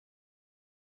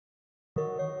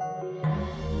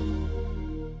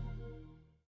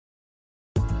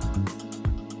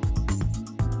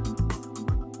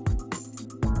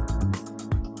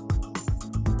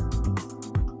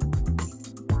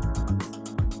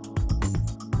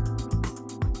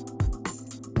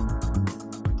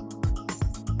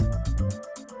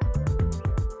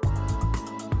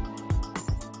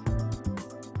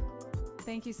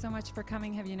thank you so much for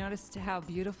coming. Have you noticed how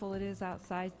beautiful it is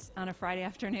outside on a Friday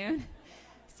afternoon?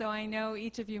 So I know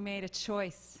each of you made a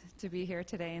choice to be here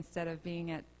today instead of being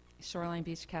at Shoreline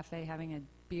Beach Cafe having a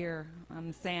beer on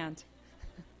the sand.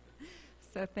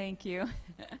 So thank you.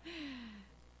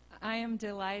 I am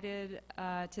delighted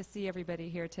to see everybody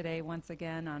here today once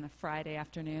again on a Friday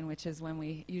afternoon, which is when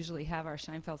we usually have our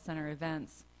Scheinfeld Center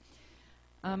events.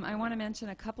 I want to mention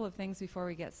a couple of things before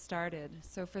we get started.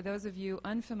 So for those of you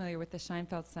unfamiliar with the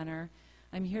Scheinfeld Center,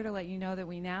 I'm here to let you know that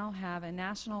we now have a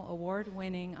national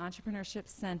award-winning entrepreneurship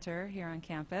center here on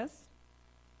campus.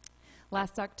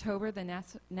 Last October, the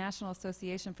National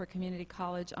Association for Community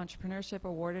College Entrepreneurship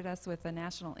awarded us with a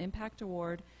National Impact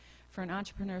Award for an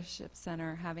entrepreneurship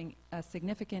center having a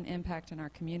significant impact in our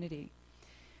community.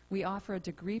 We offer a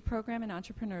degree program in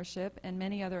entrepreneurship and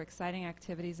many other exciting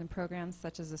activities and programs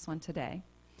such as this one today.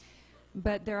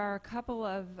 But there are a couple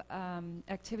of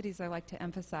activities I'd like to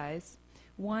emphasize.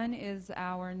 One is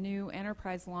our new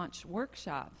Enterprise Launch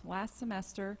Workshop. Last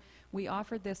semester, we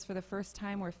offered this for the first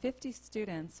time where 50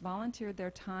 students volunteered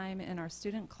their time in our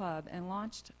student club and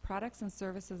launched products and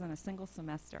services in a single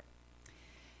semester.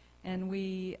 And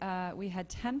we had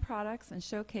 10 products and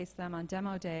showcased them on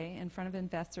demo day in front of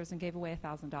investors and gave away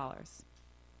 $1,000.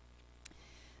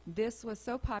 This was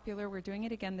so popular, we're doing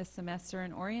it again this semester,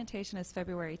 and orientation is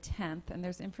February 10th, and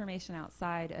there's information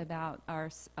outside about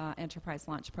our Enterprise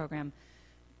Launch program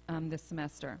this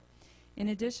semester. In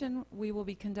addition, we will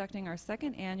be conducting our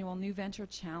second annual New Venture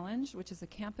Challenge, which is a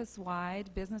campus-wide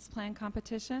business plan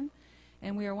competition,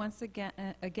 and we are once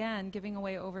again giving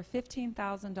away over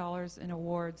 $15,000 in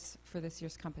awards for this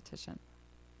year's competition.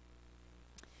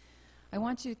 I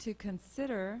want you to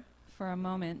consider for a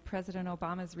moment President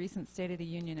Obama's recent State of the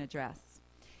Union address.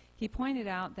 He pointed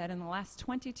out that in the last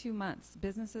 22 months,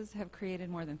 businesses have created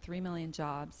more than 3 million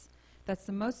jobs. That's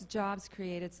the most jobs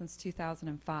created since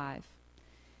 2005.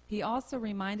 He also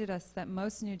reminded us that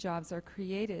most new jobs are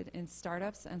created in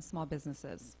startups and small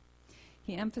businesses.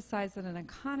 He emphasized that an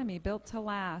economy built to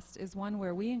last is one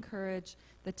where we encourage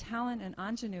the talent and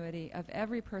ingenuity of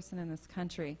every person in this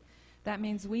country. That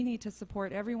means we need to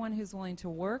support everyone who's willing to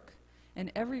work and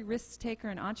every risk-taker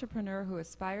and entrepreneur who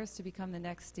aspires to become the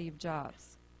next Steve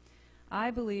Jobs.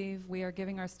 I believe we are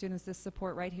giving our students this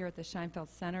support right here at the Scheinfeld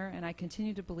Center, and I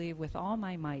continue to believe with all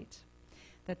my might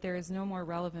that there is no more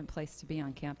relevant place to be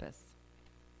on campus.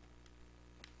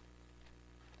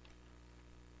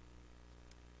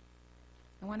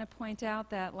 I want to point out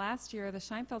that last year the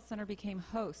Scheinfeld Center became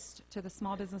host to the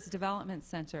Small Business Development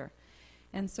Center.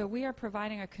 And so we are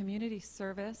providing a community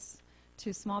service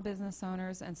to small business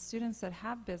owners and students that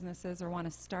have businesses or want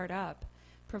to start up,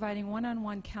 providing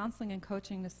one-on-one counseling and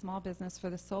coaching to small business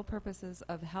for the sole purposes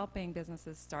of helping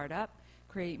businesses start up,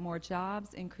 create more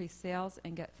jobs, increase sales,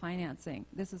 and get financing.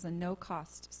 This is a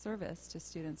no-cost service to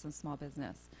students and small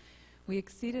business. We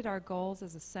exceeded our goals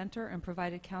as a center and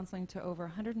provided counseling to over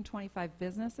 125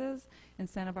 businesses in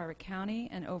Santa Barbara County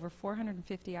and over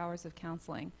 450 hours of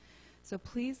counseling. So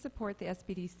please support the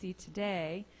SBDC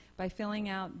today by filling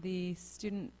out the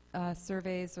student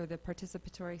surveys or the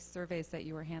participatory surveys that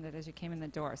you were handed as you came in the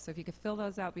door. So if you could fill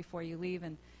those out before you leave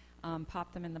and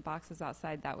pop them in the boxes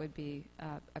outside, that would be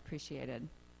appreciated.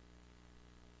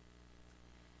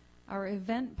 Our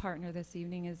event partner this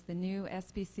evening is the new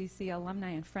SBCC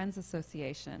Alumni and Friends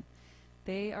Association.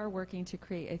 They are working to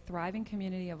create a thriving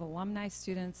community of alumni,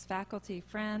 students, faculty,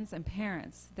 friends, and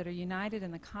parents that are united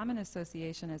in the common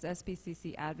association as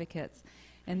SBCC advocates.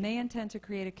 And they intend to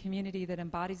create a community that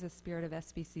embodies the spirit of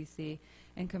SBCC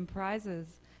and comprises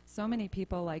so many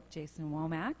people like Jason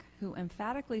Womack, who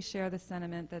emphatically share the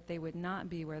sentiment that they would not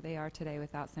be where they are today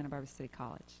without Santa Barbara City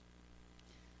College.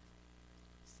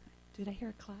 Did I hear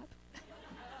a clap?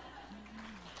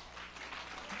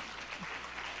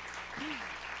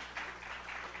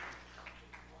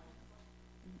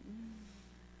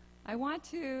 I want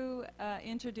to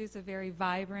introduce a very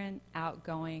vibrant,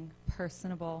 outgoing,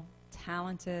 personable,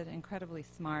 talented, incredibly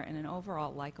smart, and an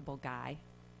overall likable guy.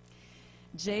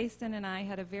 Jason and I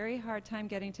had a very hard time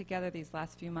getting together these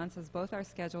last few months as both our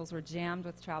schedules were jammed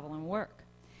with travel and work.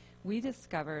 We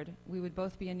discovered we would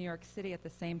both be in New York City at the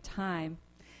same time,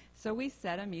 so we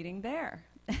set a meeting there.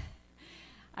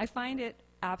 I find it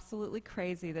absolutely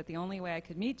crazy that the only way I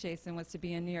could meet Jason was to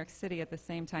be in New York City at the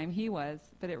same time he was,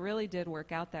 but it really did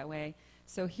work out that way.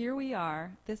 So here we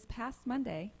are this past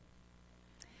Monday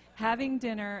having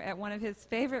dinner at one of his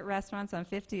favorite restaurants on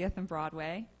 50th and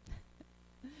Broadway.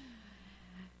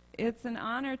 It's an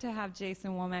honor to have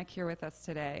Jason Womack here with us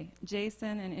today.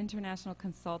 Jason, an international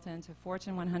consultant to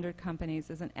Fortune 100 companies,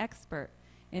 is an expert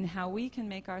in how we can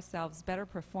make ourselves better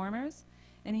performers,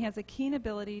 and he has a keen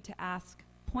ability to ask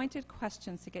pointed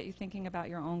questions to get you thinking about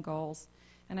your own goals.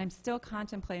 And I'm still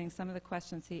contemplating some of the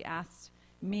questions he asked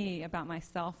me about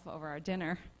myself over our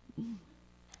dinner.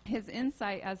 His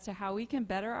insight as to how we can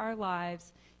better our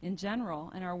lives in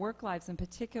general and our work lives in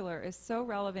particular is so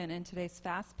relevant in today's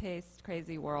fast-paced,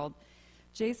 crazy world.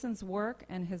 Jason's work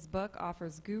and his book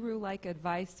offers guru-like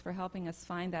advice for helping us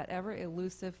find that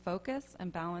ever-elusive focus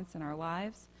and balance in our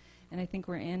lives. And I think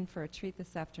we're in for a treat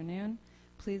this afternoon.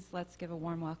 Please let's give a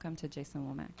warm welcome to Jason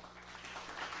Womack.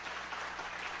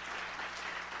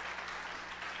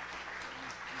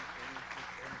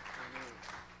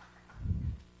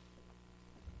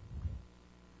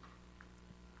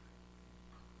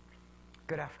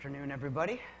 Good afternoon,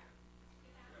 everybody.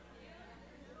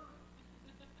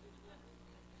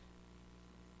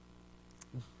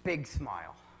 Big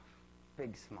smile,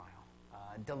 big smile.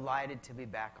 Delighted to be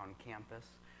back on campus.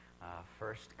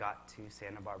 First got to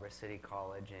Santa Barbara City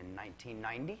College in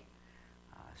 1990,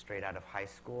 straight out of high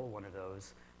school, one of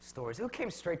those stories. Who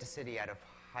came straight to City out of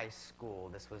high school?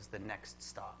 This was the next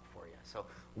stop for you. So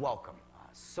welcome.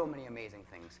 So many amazing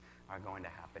things are going to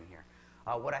happen here.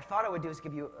 What I thought I would do is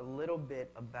give you a little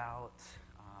bit about,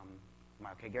 am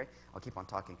I okay, Gary? I'll keep on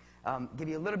talking. Give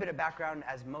you a little bit of background,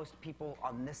 as most people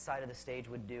on this side of the stage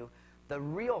would do. The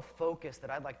real focus that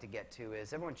I'd like to get to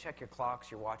is, everyone check your clocks,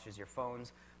 your watches, your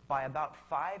phones. By about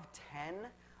 5:10,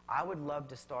 I would love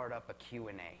to start up a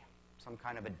Q&A, some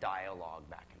kind of a dialogue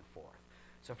back and forth.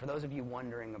 So for those of you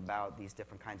wondering about these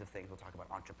different kinds of things, we'll talk about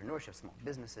entrepreneurship, small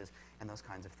businesses, and those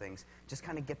kinds of things. Just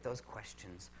kind of get those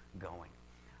questions going.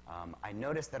 I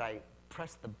noticed that I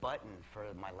pressed the button for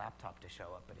my laptop to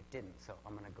show up, but it didn't, so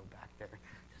I'm going to go back there.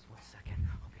 Just 1 second.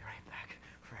 I'll be right back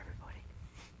for everybody.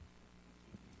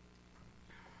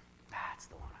 That's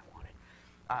the one I wanted.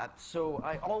 So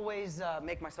I always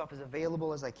make myself as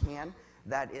available as I can.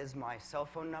 That is my cell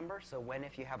phone number, so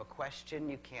if you have a question,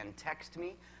 you can text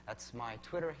me. That's my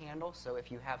Twitter handle, so if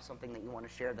you have something that you want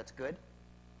to share, that's good.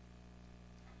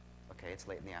 Okay, it's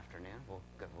late in the afternoon. We'll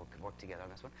work together on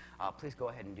this one. Please go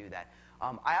ahead and do that.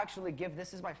 I actually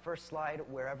this is my first slide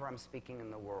wherever I'm speaking in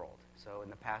the world. So in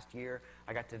the past year,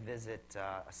 I got to visit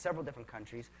several different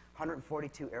countries,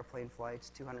 142 airplane flights,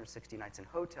 260 nights in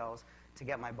hotels to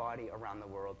get my body around the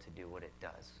world to do what it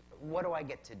does. What do I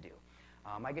get to do?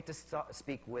 I get to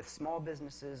speak with small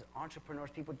businesses,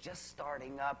 entrepreneurs, people just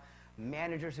starting up,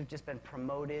 managers who've just been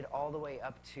promoted all the way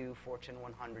up to Fortune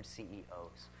 100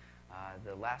 CEOs.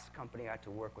 The last company I had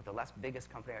to work with, the last biggest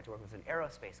company I had to work with, was an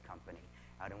aerospace company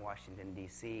out in Washington,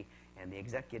 D.C., and the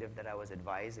executive that I was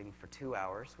advising for 2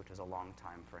 hours, which was a long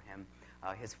time for him,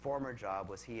 his former job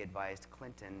was he advised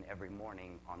Clinton every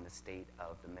morning on the state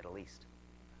of the Middle East.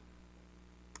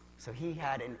 So he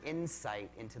had an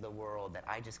insight into the world that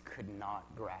I just could not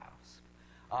grasp.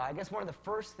 I guess one of the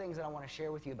first things that I want to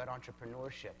share with you about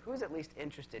entrepreneurship, who's at least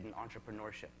interested in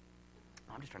entrepreneurship?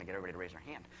 I'm just trying to get everybody to raise their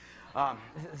hand.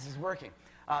 This is working.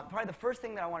 Probably the first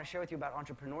thing that I want to share with you about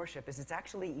entrepreneurship is it's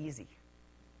actually easy.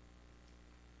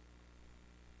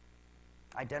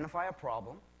 Identify a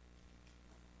problem,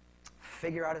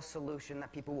 figure out a solution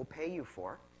that people will pay you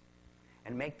for,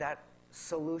 and make that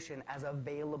solution as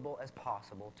available as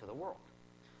possible to the world.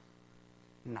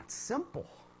 Not simple,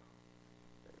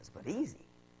 but easy.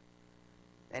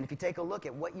 And if you take a look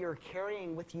at what you're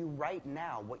carrying with you right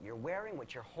now, what you're wearing,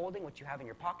 what you're holding, what you have in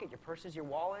your pocket, your purses, your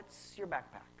wallets, your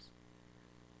backpacks,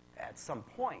 at some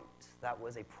point, that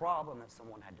was a problem that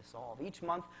someone had to solve. Each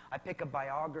month, I pick a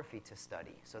biography to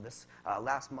study. So this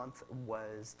last month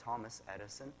was Thomas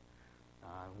Edison.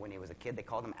 When he was a kid, they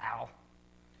called him Al.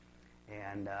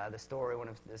 And one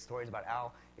of the stories about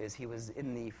Al is he was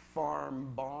in the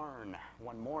farm barn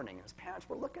one morning, and his parents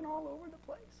were looking all over the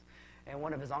place. And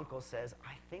one of his uncles says,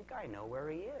 "I think I know where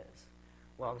he is."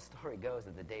 Well, the story goes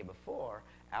that the day before,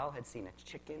 Al had seen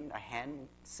a hen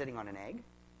sitting on an egg.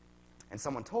 And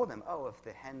someone told him, "Oh, if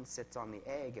the hen sits on the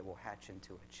egg, it will hatch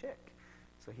into a chick."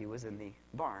 So he was in the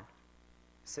barn,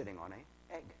 sitting on an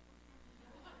egg.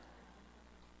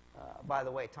 By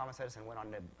the way, Thomas Edison went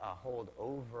on to hold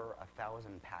over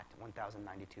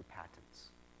 1,092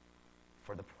 patents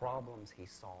for the problems he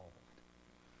solved.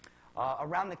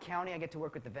 Around the county, I get to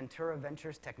work with the Ventura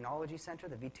Ventures Technology Center,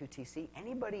 the V2TC.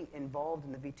 Anybody involved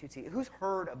in the V2TC? Who's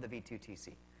heard of the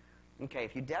V2TC? Okay,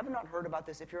 if you have not heard about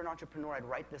this, if you're an entrepreneur, I'd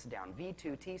write this down,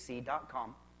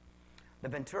 v2tc.com. The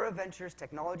Ventura Ventures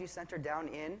Technology Center down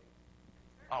in,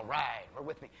 all right, we're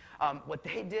with me. What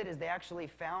they did is they actually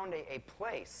found a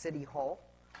place, City Hall,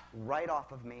 right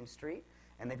off of Main Street,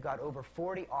 and they've got over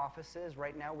 40 offices.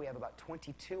 Right now we have about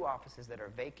 22 offices that are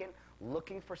vacant,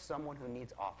 looking for someone who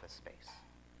needs office space.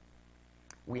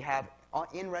 We have,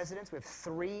 in residence, we have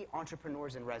 3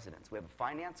 entrepreneurs in residence. We have a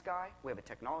finance guy, we have a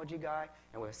technology guy,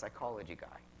 and we have a psychology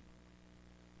guy.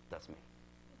 That's me.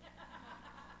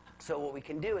 So what we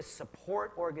can do is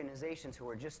support organizations who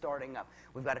are just starting up.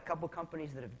 We've got a couple companies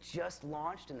that have just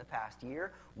launched in the past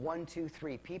year, 1, 2,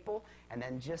 3 people, and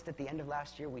then just at the end of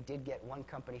last year, we did get one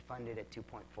company funded at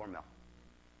 2.4 mil.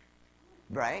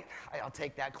 Right? I'll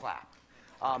take that clap.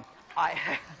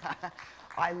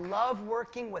 I love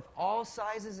working with all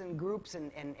sizes and groups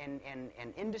and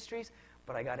industries,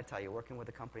 but I got to tell you, working with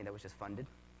a company that was just funded,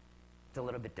 it's a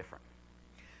little bit different.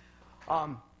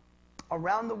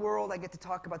 Around the world, I get to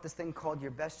talk about this thing called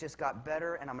Your Best Just Got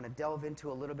Better, and I'm going to delve into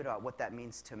a little bit about what that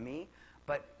means to me.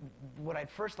 But what I'd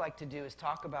first like to do is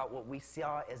talk about what we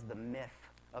saw as the myth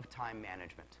of time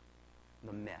management.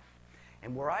 The myth.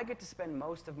 And where I get to spend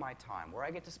most of my time, where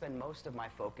I get to spend most of my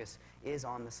focus, is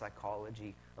on the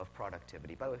psychology of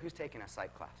productivity. By the way, who's taking a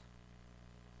psych class?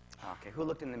 Okay, who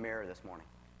looked in the mirror this morning?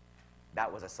 That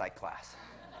was a psych class.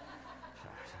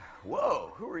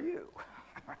 Whoa, who are you?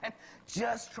 Right?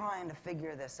 Just trying to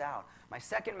figure this out. My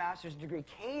second master's degree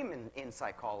came in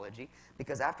psychology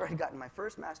because after I'd gotten my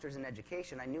first master's in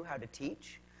education, I knew how to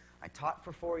teach. I taught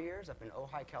for 4 years up in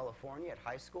Ojai, California at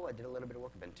high school. I did a little bit of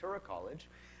work at Ventura College.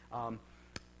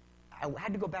 I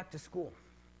had to go back to school.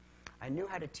 I knew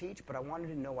how to teach, but I wanted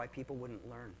to know why people wouldn't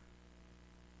learn.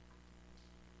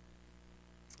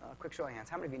 Quick show of hands.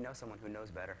 How many of you know someone who knows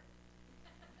better?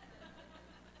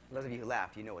 Those of you who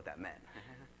laughed, you know what that meant.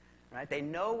 Right? They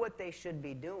know what they should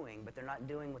be doing, but they're not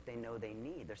doing what they know they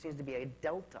need. There seems to be a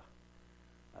delta.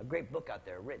 A great book out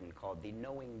there written called The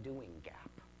Knowing-Doing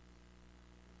Gap.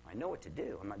 I know what to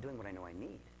do. I'm not doing what I know I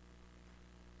need.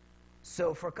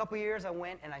 So for a couple years, I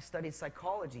went and I studied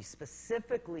psychology,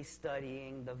 specifically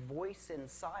studying the voice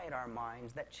inside our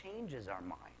minds that changes our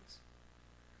minds.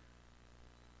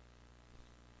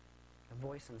 The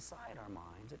voice inside our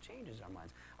minds that changes our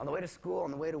minds. On the way to school,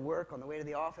 on the way to work, on the way to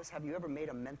the office, have you ever made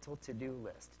a mental to-do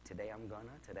list? Today I'm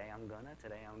gonna, today I'm gonna,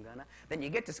 today I'm gonna. Then you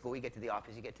get to school, you get to the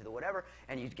office, you get to the whatever,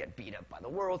 and you get beat up by the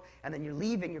world, and then you're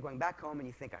leaving, you're going back home, and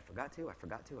you think, I forgot to, I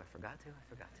forgot to, I forgot to, I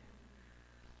forgot to.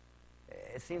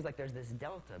 It seems like there's this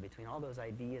delta between all those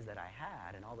ideas that I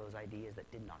had and all those ideas that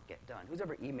did not get done. Who's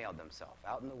ever emailed themselves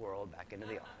out in the world, back into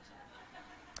the office?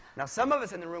 Now, some of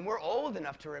us in the room, we're old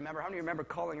enough to remember. How many remember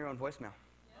calling your own voicemail?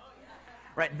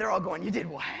 Right, they're all going, you did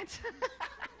what?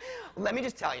 Let me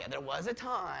just tell you, there was a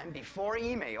time before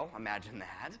email, imagine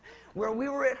that, where we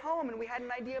were at home and we had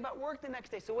an idea about work the next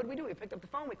day. So what did we do? We picked up the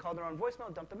phone, we called our own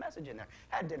voicemail, dumped a message in there,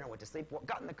 had dinner, went to sleep,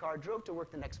 got in the car, drove to work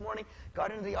the next morning,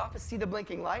 got into the office, see the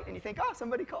blinking light, and you think, oh,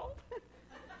 somebody called.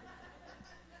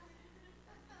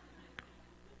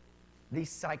 The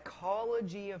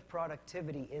psychology of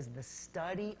productivity is the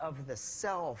study of the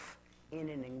self in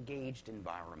an engaged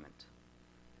environment.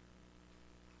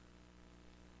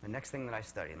 The next thing that I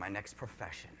study, my next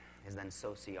profession, is then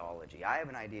sociology. I have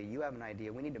an idea, you have an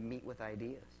idea, we need to meet with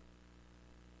ideas.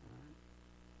 Right?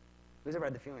 Who's ever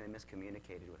had the feeling they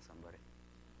miscommunicated with somebody?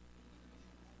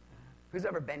 Who's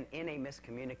ever been in a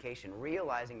miscommunication,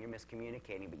 realizing you're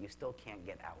miscommunicating, but you still can't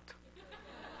get out?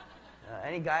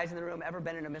 Any guys in the room ever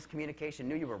been in a miscommunication,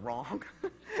 knew you were wrong,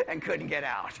 and couldn't get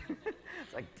out?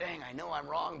 It's like, dang, I know I'm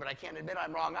wrong, but I can't admit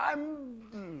I'm wrong.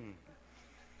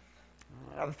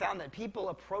 I've found that people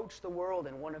approach the world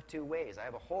in one of two ways. I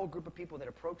have a whole group of people that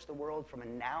approach the world from a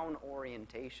noun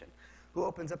orientation. Who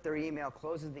opens up their email,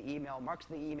 closes the email, marks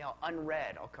the email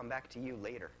unread. I'll come back to you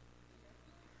later.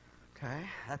 Okay?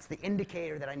 That's the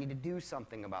indicator that I need to do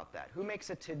something about that. Who makes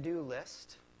a to-do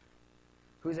list?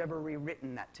 Who's ever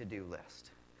rewritten that to-do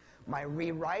list? My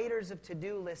rewriters of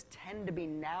to-do lists tend to be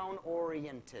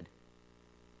noun-oriented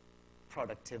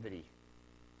productivity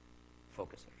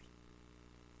focusers.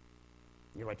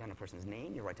 You write down a person's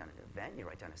name, you write down an event, you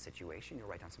write down a situation, you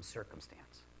write down some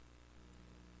circumstance.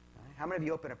 Right? How many of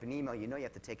you open up an email, you know you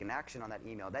have to take an action on that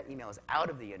email. That email is out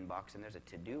of the inbox, and there's a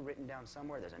to-do written down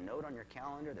somewhere. There's a note on your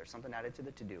calendar. There's something added to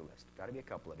the to-do list. Got to be a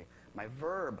couple of you. My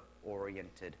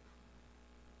verb-oriented.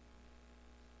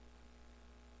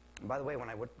 And by the way, when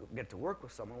I get to work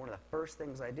with someone, one of the first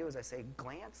things I do is I say,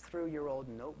 glance through your old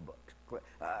notebook.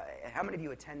 How many of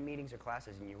you attend meetings or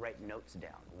classes and you write notes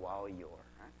down while you're?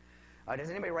 Right? Does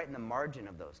anybody write in the margin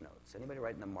of those notes? Anybody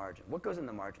write in the margin? What goes in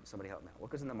the margin? Somebody help me out. What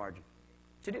goes in the margin?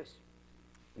 To-dos.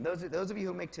 And those of you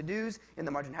who make to-dos in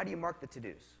the margin, how do you mark the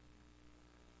to-dos?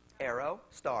 Arrow,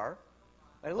 star,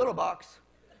 a little box,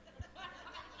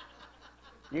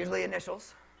 usually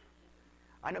initials.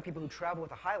 I know people who travel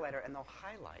with a highlighter and they'll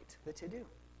highlight the to-do.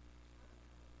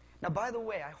 Now, by the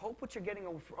way, I hope what you're getting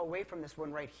away from this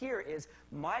one right here is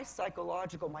my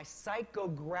psychological, my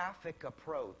psychographic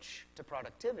approach to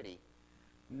productivity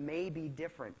may be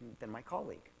different than my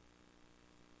colleague.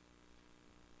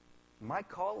 My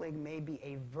colleague may be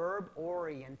a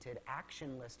verb-oriented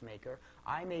action list maker.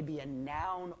 I may be a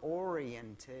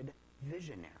noun-oriented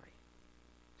visionary.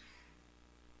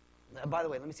 By the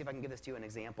way, let me see if I can give this to you an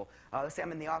example. Let's say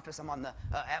I'm in the office, I'm on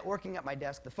working at my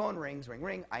desk, the phone rings, ring,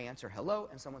 ring, I answer hello,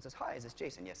 and someone says, hi, is this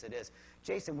Jason? Yes, it is.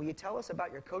 Jason, will you tell us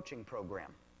about your coaching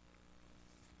program?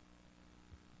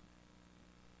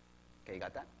 Okay, you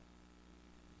got that?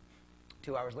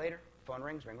 2 hours later, phone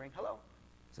rings, ring, ring, hello.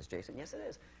 Is this Jason? Yes, it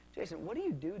is. Jason, what do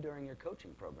you do during your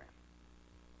coaching program?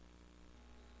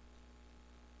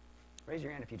 Raise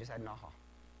your hand if you just had an aha.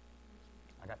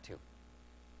 I got 2.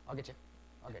 I'll get you.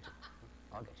 I'll get you.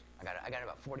 I'll get you. I got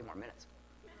about 40 more minutes.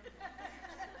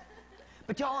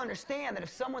 But y'all understand that if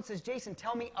someone says, Jason,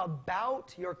 tell me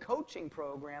about your coaching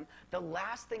program, the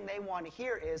last thing they want to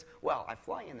hear is, well, I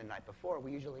fly in the night before.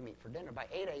 We usually meet for dinner. By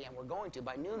 8 a.m. we're going to.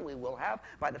 By noon we will have.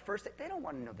 By the first day, they don't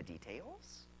want to know the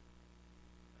details.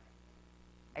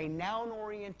 A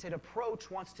noun-oriented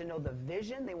approach wants to know the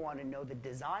vision. They want to know the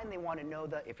design. They want to know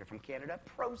the, if you're from Canada,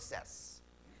 process.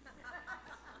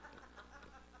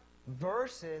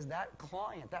 Versus that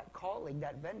client, that colleague,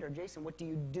 that vendor, Jason, what do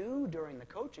you do during the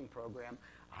coaching program?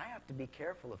 I have to be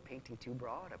careful of painting too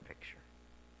broad a picture.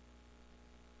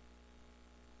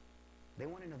 They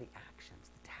want to know the actions,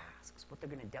 the tasks, what they're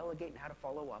going to delegate and how to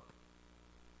follow up.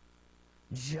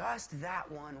 Just that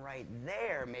one right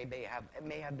there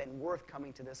may have been worth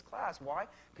coming to this class. Why?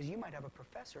 Because you might have a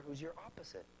professor who's your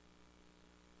opposite.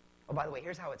 Oh, by the way,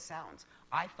 here's how it sounds.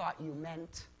 I thought you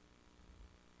meant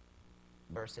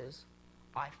versus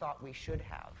I thought we should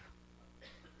have.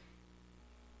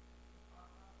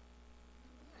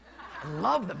 I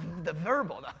love the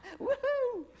verbal.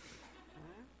 Woohoo!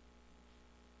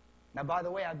 Now, by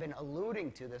the way, I've been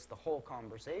alluding to this the whole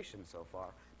conversation so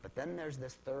far, but then there's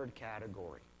this third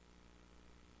category.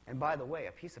 And by the way,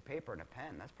 a piece of paper and a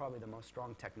pen, that's probably the most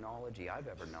strong technology I've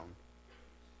ever known.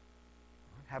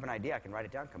 I have an idea, I can write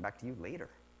it down, come back to you later.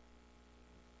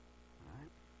 All right?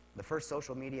 The first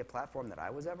social media platform that I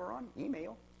was ever on,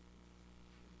 email.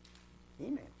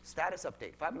 Email. Status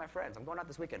update. 5 of my friends, I'm going out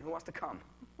this weekend, who wants to come?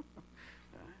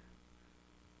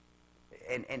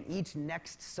 And each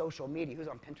next social media, who's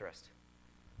on Pinterest?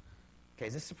 Okay,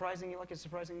 is this surprising you like it's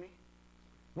surprising me?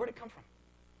 Where'd it come from?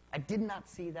 I did not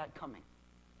see that coming.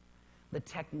 The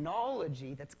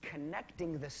technology that's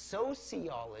connecting the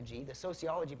sociology,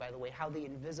 by the way, how the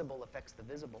invisible affects the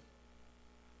visible,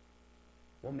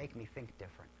 will make me think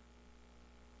different.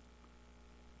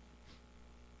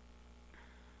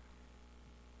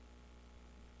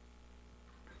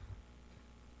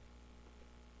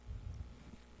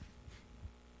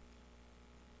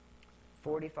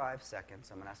 "45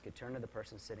 seconds. I'm going to ask you to turn to the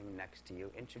person sitting next to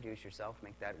you, introduce yourself,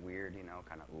 make that weird,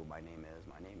 kind of, ooh, my name is.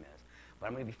 But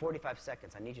I'm going to be 45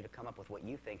 seconds. I need you to come up with what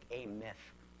you think a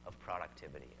myth of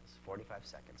productivity is. 45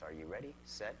 seconds. Are you ready?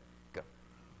 Set, go.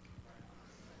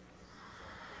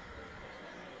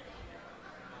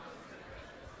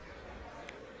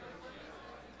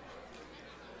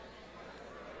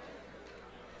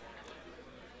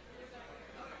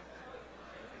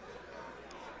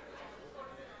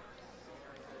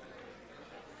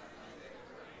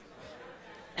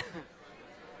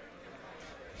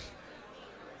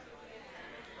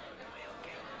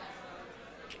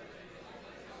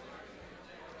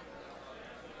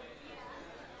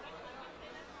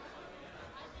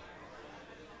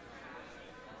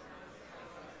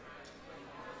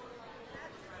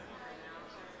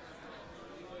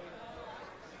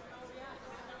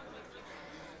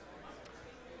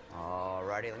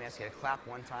 Let me ask you to clap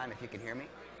one time if you can hear me.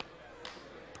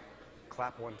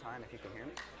 Clap one time if you can hear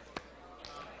me.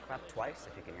 Clap twice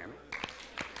if you can hear me.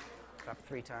 Clap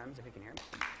 3 times if you can hear me.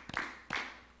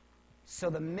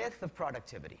 So the myth of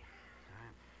productivity. All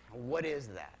right. What is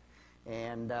that?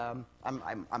 And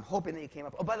I'm hoping that you came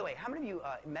up. Oh, by the way, how many of you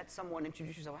met someone,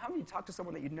 introduced yourself? How many of you talked to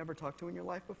someone that you'd never talked to in your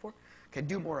life before? Okay,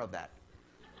 do more of that.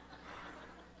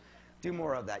 Do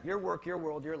more of that. Your work, your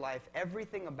world, your life,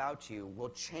 everything about you will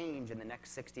change in the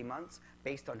next 60 months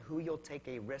based on who you'll take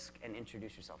a risk and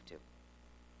introduce yourself to.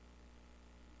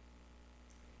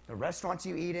 The restaurants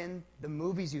you eat in, the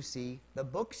movies you see, the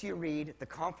books you read, the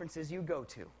conferences you go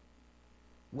to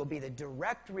will be the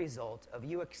direct result of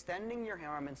you extending your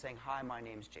arm and saying, hi, my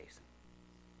name's Jason.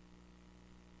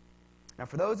 Now,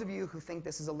 for those of you who think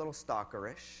this is a little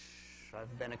stalkerish,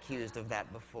 I've been accused of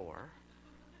that before.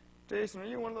 Jason, are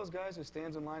you one of those guys who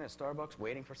stands in line at Starbucks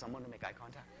waiting for someone to make eye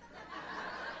contact?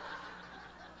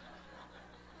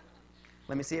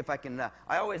 Let me see if I can,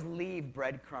 I always leave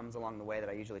breadcrumbs along the way that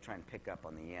I usually try and pick up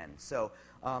on the end. So,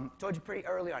 told you pretty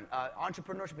early on,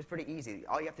 entrepreneurship is pretty easy.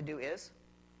 All you have to do is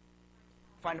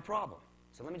find a problem.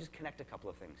 So let me just connect a couple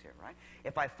of things here, right?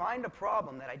 If I find a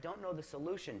problem that I don't know the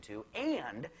solution to,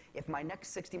 and if my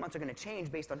next 60 months are going to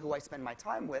change based on who I spend my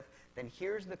time with, then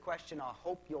here's the question I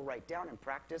hope you'll write down and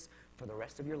practice for the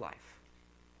rest of your life.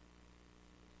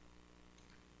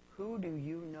 Who do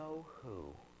you know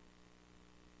who?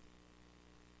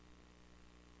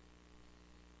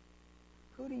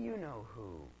 Who do you know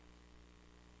who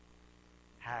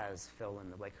has fill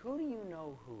in the blank? Who do you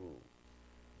know who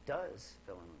does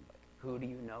fill in the blank? Who do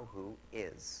you know who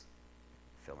is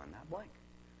fill in that blank?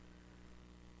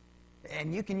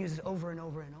 And you can use this over and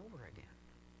over and over again.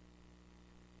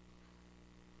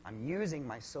 I'm using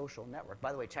my social network.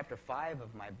 By the way, chapter 5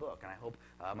 of my book, and I hope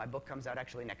my book comes out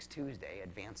actually next Tuesday.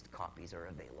 Advanced copies are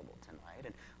available tonight,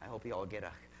 and I hope you all get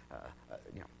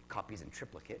copies in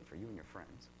triplicate for you and your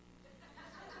friends.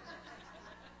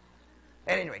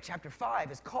 At any rate, chapter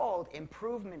 5 is called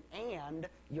Improvement and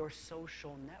Your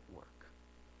Social Network.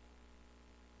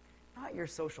 Not your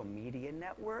social media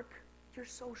network, your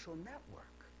social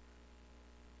network.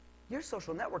 Your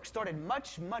social network started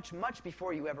much, much, much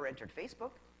before you ever entered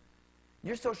Facebook.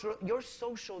 Your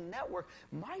social network,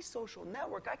 my social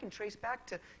network, I can trace back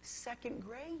to 2nd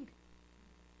grade.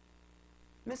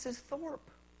 Mrs. Thorpe.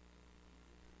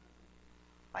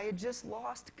 I had just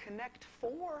lost Connect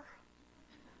 4.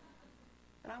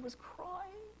 And I was crying.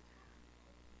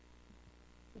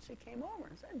 And she came over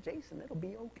and said, Jason, it'll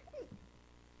be okay.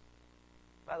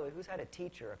 By the way, who's had a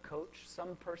teacher, a coach,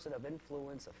 some person of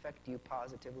influence affect you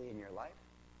positively in your life?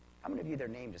 How many of you, their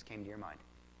name just came to your mind?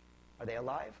 Are they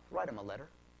alive? Write them a letter.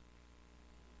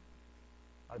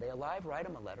 Are they alive? Write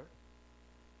them a letter.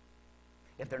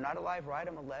 If they're not alive, write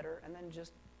them a letter and then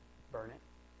just burn it.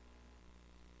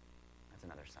 That's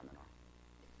another seminar.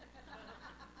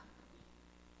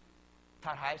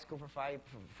 Taught high school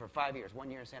for 5 years, 1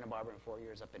 year in Santa Barbara and 4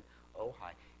 years up in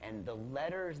Ojai. And the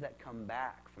letters that come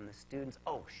back from the students,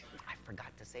 oh, I forgot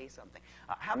to say something.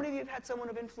 How many of you have had someone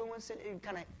of influence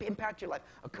kind of impact your life?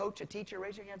 A coach, a teacher,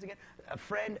 raise your hands again. A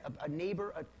friend, a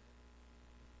neighbor.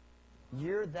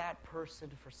 You're that person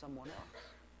for someone else.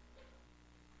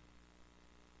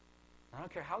 I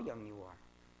don't care how young you are.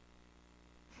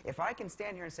 If I can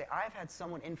stand here and say, I've had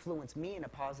someone influence me in a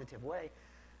positive way,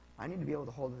 I need to be able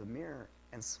to hold the mirror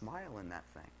and smile in that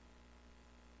thing.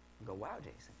 And go, wow,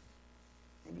 Jason,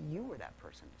 maybe you were that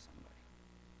person to somebody.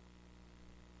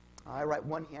 I write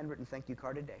one handwritten thank you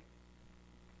card a day.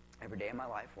 Every day of my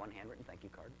life, one handwritten thank you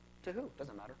card. To who?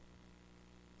 Doesn't matter.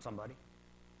 Somebody.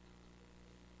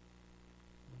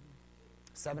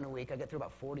 7 a week. I get through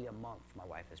about 40 a month, my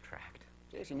wife has tracked.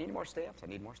 Jason, you need more stamps? I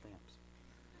need more stamps.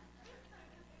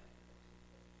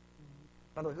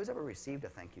 By the way, who's ever received a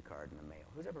thank you card in the mail?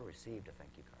 Who's ever received a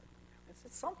thank you card in the mail?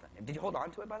 It's something. Did you hold on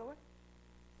to it, by the way?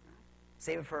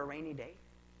 Save it for a rainy day.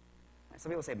 Some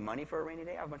people save money for a rainy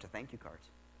day. I have a bunch of thank you cards.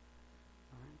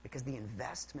 Because the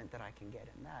investment that I can get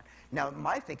in that. Now,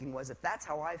 my thinking was, if that's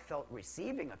how I felt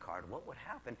receiving a card, what would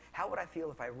happen? How would I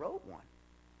feel if I wrote one?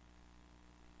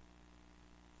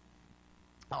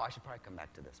 Oh, I should probably come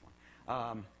back to this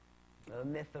one. The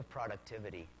myth of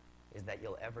productivity is that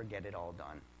you'll ever get it all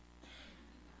done.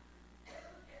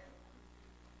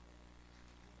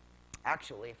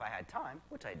 Actually, if I had time,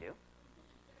 which I do,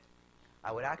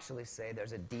 I would actually say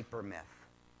there's a deeper myth,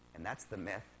 and that's the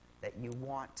myth that you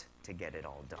want to get it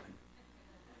all done.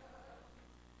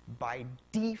 By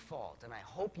default, and I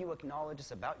hope you acknowledge this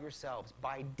about yourselves,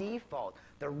 by default,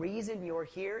 the reason you're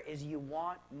here is you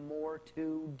want more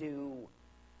to do.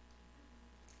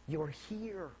 You're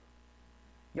here.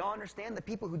 Y'all understand? The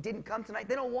people who didn't come tonight,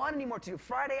 they don't want any more to do.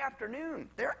 Friday afternoon,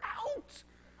 they're out.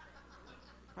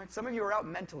 Right? Some of you are out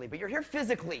mentally, but you're here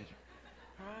physically.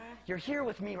 Right? You're here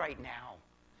with me right now.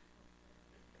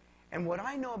 And what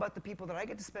I know about the people that I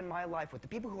get to spend my life with, the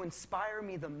people who inspire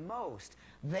me the most,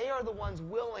 they are the ones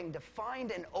willing to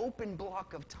find an open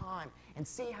block of time and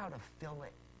see how to fill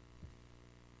it.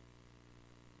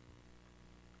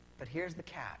 But here's the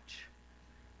catch.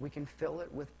 We can fill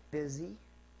it with busy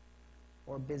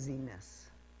or busyness.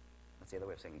 That's the other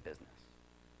way of saying business.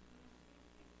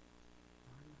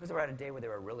 Who's ever had a day where they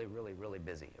were really, really, really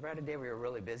busy? Ever had a day where you were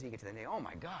really busy? You get to the day, oh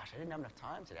my gosh, I didn't have enough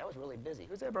time today. I was really busy.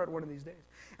 Who's ever had one of these days?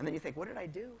 And then you think, what did I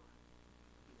do?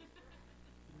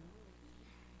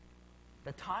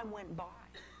 The time went by.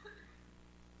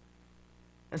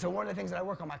 And so one of the things that I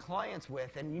work on my clients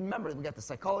with, and you remember we got the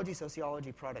psychology,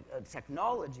 sociology,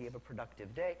 technology of a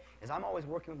productive day, is I'm always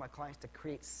working with my clients to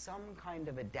create some kind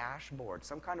of a dashboard,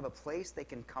 some kind of a place they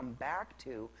can come back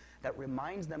to that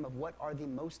reminds them of what are the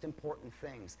most important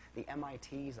things, the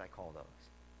MITs I call those.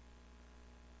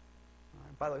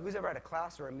 By the way, who's ever had a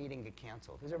class or a meeting get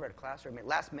canceled? Who's ever had a class or a meeting,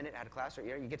 last minute had a class or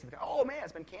you get to the, oh man,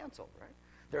 it's been canceled, right?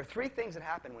 There are three things that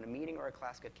happen when a meeting or a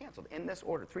class get canceled. In this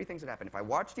order, three things that happen. If I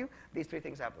watched you, these three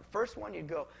things happen. First one, you'd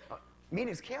go,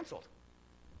 meeting's canceled.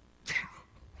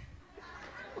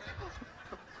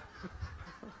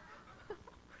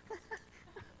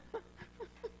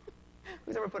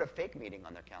 Who's ever put a fake meeting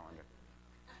on their calendar?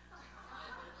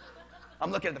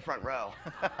 I'm looking at the front row.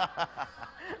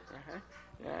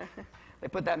 Yeah. They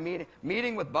put that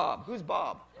meeting with Bob. Who's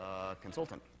Bob?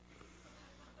 Consultant.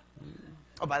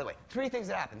 Oh, by the way, three things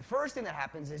that happen. The first thing that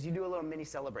happens is you do a little mini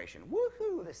celebration.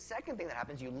 Woohoo! The second thing that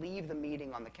happens, you leave the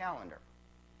meeting on the calendar.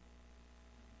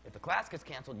 If the class gets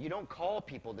canceled, you don't call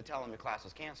people to tell them your class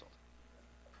was canceled.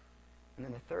 And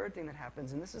then the third thing that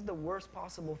happens, and this is the worst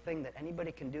possible thing that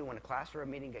anybody can do when a class or a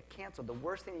meeting get canceled, the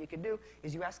worst thing you can do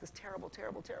is you ask this terrible,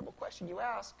 terrible, terrible question. You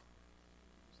ask,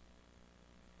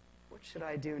 what should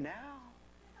I do now?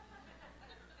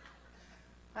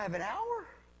 I have an hour.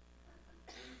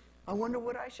 I wonder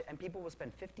what I should... And people will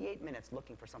spend 58 minutes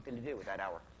looking for something to do with that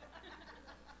hour.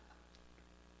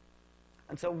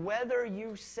 And so whether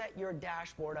you set your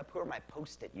dashboard up... Who are my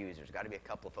Post-it users? Got to be a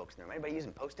couple of folks in the room. Anybody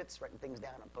using Post-its, writing things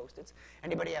down on Post-its?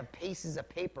 Anybody have pieces of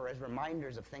paper as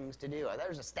reminders of things to do? Oh,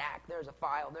 there's a stack, there's a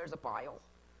file, there's a pile.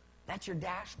 That's your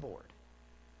dashboard.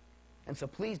 And so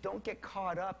please don't get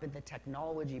caught up in the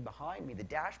technology behind me. The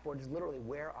dashboard is literally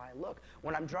where I look.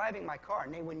 When I'm driving my car,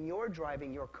 nay, when you're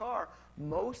driving your car,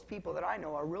 most people that I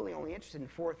know are really only interested in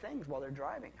four things while they're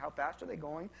driving. How fast are they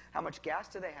going? How much gas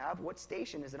do they have? What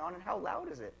station is it on? And how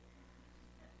loud is it?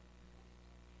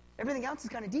 Everything else is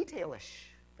kind of detailish.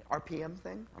 The RPM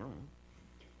thing? I don't know.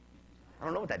 I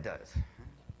don't know what that does.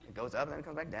 It goes up and then it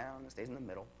comes back down. It stays in the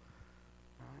middle.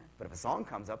 All right. But if a song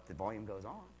comes up, the volume goes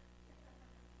on.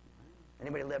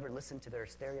 Anybody ever listen to their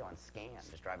stereo on scan?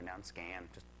 Just driving down scan,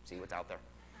 just see what's out there.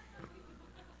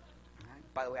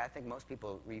 Right. By the way, I think most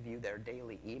people review their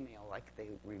daily email like they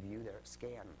review their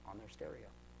scan on their stereo.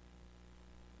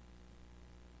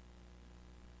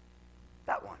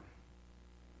 That one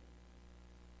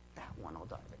I'll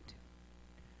dive into.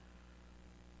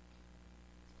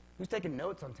 Who's taking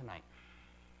notes on tonight?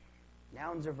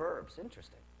 Nouns or verbs?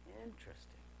 Interesting. Interesting.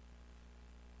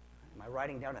 Am I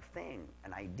writing down a thing,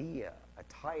 an idea, a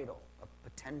title, a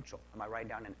potential? Am I writing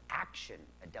down an action,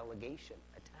 a delegation,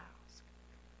 a task?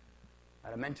 I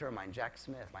had a mentor of mine, Jack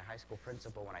Smith, my high school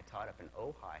principal, when I taught up in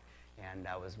Ojai, and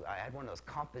I had one of those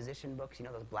composition books, you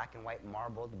know, those black and white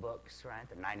marbled books, right?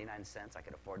 They're 99 cents. I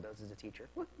could afford those as a teacher.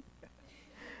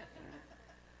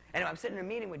 Anyway, I'm sitting in a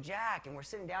meeting with Jack, and we're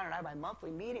sitting down, and I have my monthly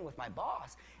meeting with my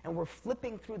boss, and we're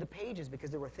flipping through the pages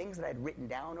because there were things that I had written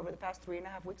down over the past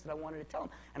 3.5 weeks that I wanted to tell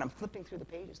him, and I'm flipping through the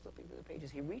pages, flipping through the pages.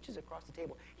 He reaches across the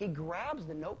table. He grabs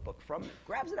the notebook from me,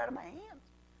 grabs it out of my hands.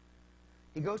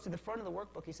 He goes to the front of the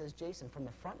workbook. He says, Jason, from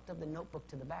the front of the notebook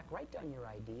to the back, write down your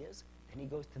ideas. And he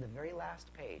goes to the very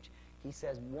last page. He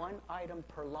says, one item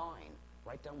per line.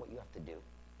 Write down what you have to do.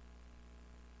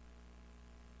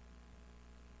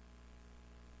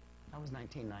 That was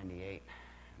 1998,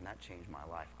 and that changed my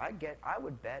life. I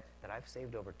would bet that I've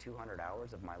saved over 200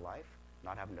 hours of my life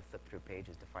not having to flip through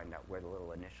pages to find out where the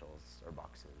little initials or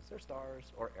boxes or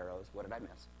stars or arrows. What did I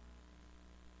miss?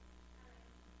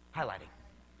 Highlighting.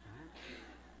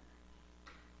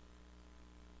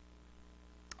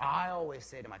 I always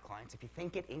say to my clients, if you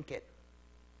think it, ink it.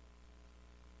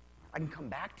 I can come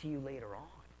back to you later on.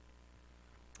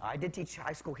 I did teach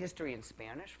high school history and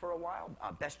Spanish for a while.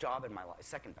 Best job in my life.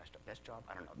 Second best job.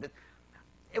 I don't know.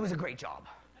 It was a great job.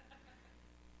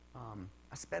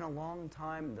 I spent a long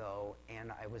time, though,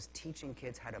 and I was teaching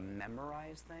kids how to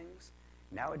memorize things.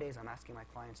 Nowadays, I'm asking my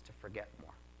clients to forget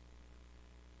more.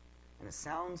 And it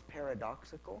sounds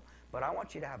paradoxical, but I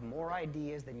want you to have more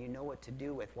ideas than you know what to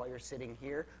do with while you're sitting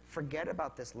here. Forget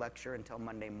about this lecture until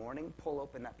Monday morning. Pull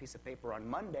open that piece of paper on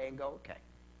Monday and go,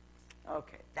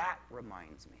 okay, that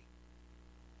reminds me.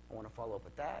 I want to follow up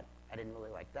with that. I didn't really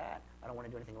like that. I don't want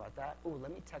to do anything about that. Ooh,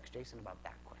 let me text Jason about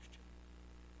that question.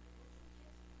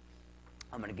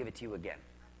 I'm going to give it to you again.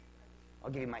 I'll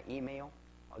give you my email.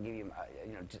 I'll give you,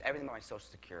 just everything about my social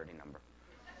security number.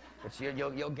 But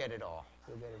you'll get it all.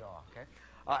 You'll get it all, okay?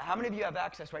 How many of you have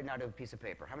access right now to a piece of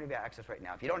paper? How many of you have access right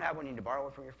now? If you don't have one, you need to borrow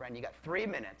one from your friend. You got 3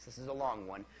 minutes. This is a long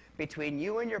one. Between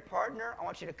you and your partner, I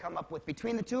want you to come up with,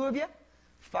 between the two of you,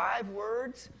 5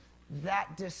 words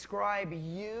that describe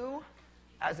you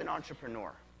as an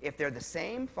entrepreneur. If they're the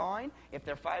same, fine. If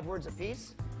they're 5 words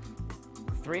apiece,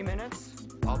 3 minutes,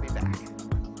 I'll be back.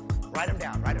 Write them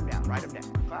down, write them down, write them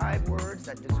down. 5 words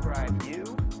that describe you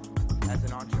as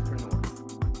an entrepreneur.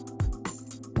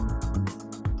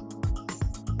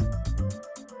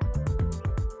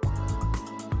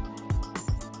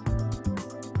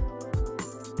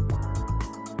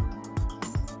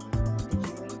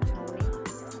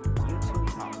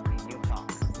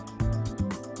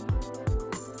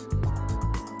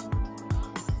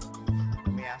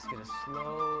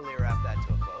 Slowly wrap that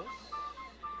to a close.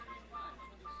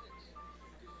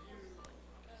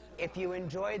 If you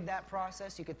enjoyed that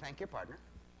process, you could thank your partner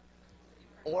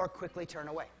or quickly turn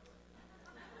away.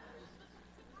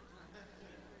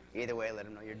 Either way, let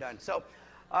them know you're done. So,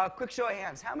 quick show of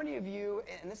hands. How many of you,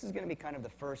 and this is going to be kind of the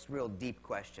first real deep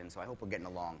question, so I hope we're getting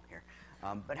along here.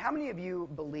 But how many of you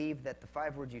believe that the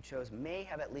 5 words you chose may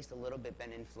have at least a little bit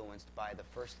been influenced by the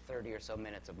first 30 or so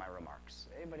minutes of my remarks?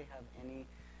 Anybody have any?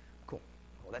 Cool.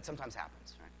 Well, that sometimes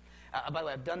happens, right? By the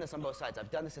way, I've done this on both sides.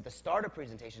 I've done this at the start of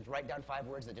presentations, write down 5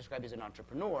 words that describe you as an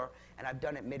entrepreneur, and I've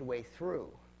done it midway through.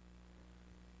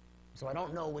 So I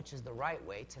don't know which is the right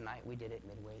way. Tonight we did it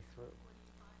midway through.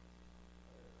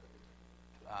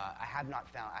 I haven't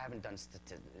done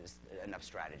enough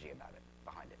strategy about it,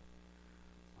 behind it.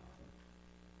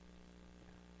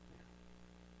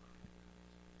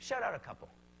 Shout out a couple.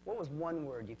 What was one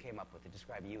word you came up with to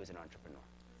describe you as an entrepreneur?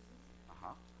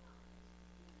 Uh-huh.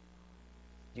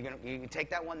 You take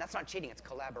that one? That's not cheating, it's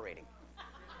collaborating.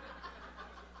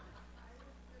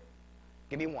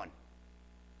 Give me one.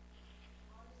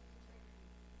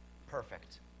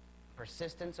 Perfect.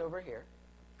 Persistence over here.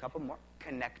 A couple more.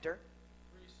 Connector.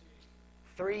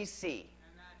 3C. And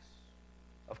that's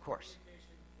of course.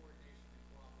 Communication, coordination,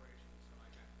 and cooperation. So I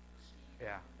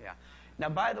got C. Yeah. Now,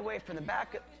 by the way, from the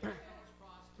back...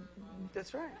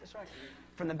 That's right.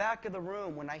 From the back of the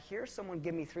room, when I hear someone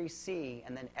give me 3C,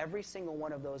 and then every single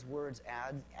one of those words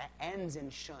ends in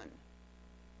shun,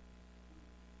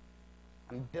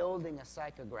 I'm building a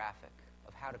psychographic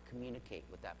of how to communicate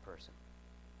with that person.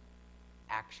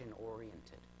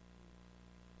 Action-oriented.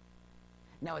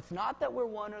 Now, it's not that we're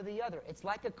one or the other. It's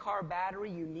like a car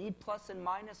battery. You need plus and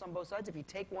minus on both sides. If you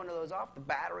take one of those off, the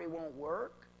battery won't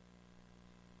work.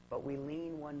 But we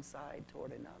lean one side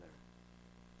toward another.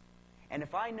 And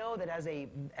if I know that as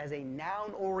a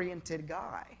noun-oriented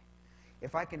guy,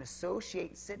 if I can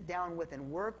associate, sit down with, and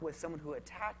work with someone who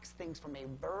attacks things from a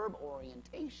verb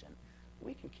orientation,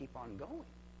 we can keep on going.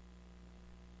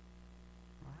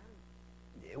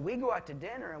 Right? We go out to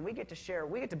dinner and we get to share,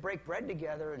 we get to break bread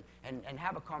together and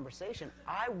have a conversation.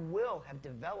 I will have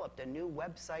developed a new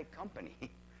website company.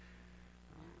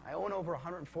 I own over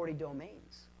 140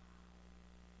 domains.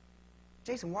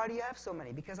 Jason, why do you have so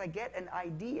many? Because I get an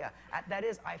idea. That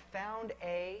is, I found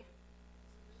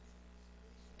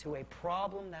to a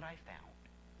problem that I found.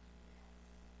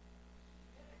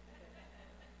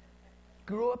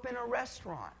 Grew up in a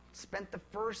restaurant. Spent the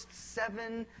first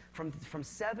from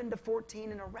 7 to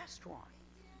 14 in a restaurant.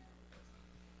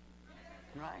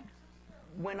 Right?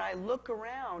 When I look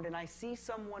around and I see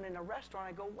someone in a restaurant,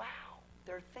 I go, wow,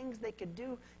 there are things they could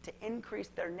do to increase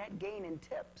their net gain in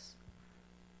tips.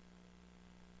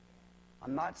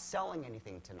 I'm not selling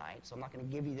anything tonight, so I'm not going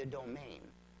to give you the domain.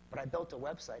 But I built a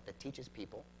website that teaches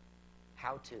people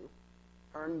how to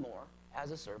earn more as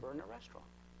a server in a restaurant.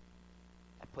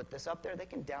 I put this up there. They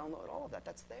can download all of that.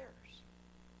 That's theirs.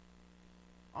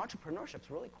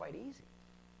 Entrepreneurship's really quite easy.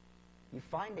 You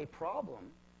find a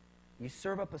problem, you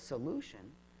serve up a solution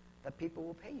that people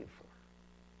will pay you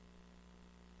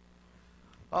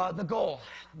for. The goal,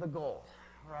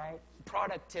 right?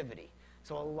 Productivity.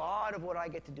 So a lot of what I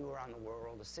get to do around the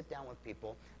world is sit down with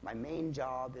people. My main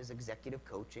job is executive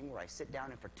coaching, where I sit down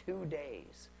and for 2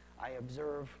 days, I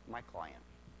observe my client.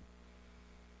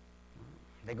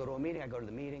 They go to a meeting, I go to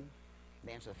the meeting.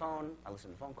 They answer the phone, I listen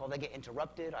to the phone call. They get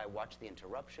interrupted, I watch the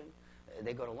interruption.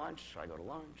 They go to lunch, I go to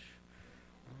lunch.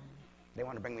 They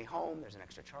want to bring me home, there's an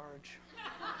extra charge.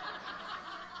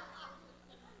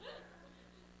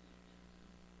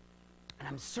 And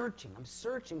I'm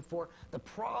searching for the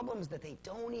problems that they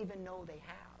don't even know they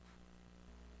have.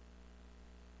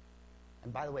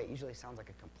 And by the way, it usually sounds like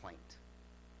a complaint.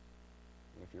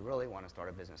 And if you really want to start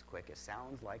a business quick, it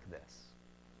sounds like this.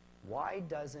 Why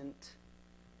doesn't,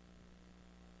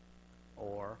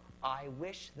 or I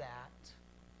wish that,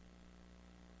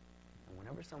 and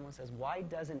whenever someone says, why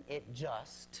doesn't it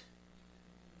just,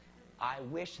 I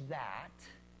wish that,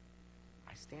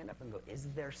 I stand up and go, is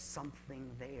there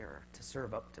something there to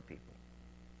serve up to people?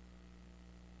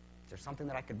 there something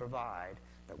that I could provide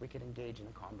that we could engage in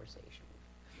a conversation?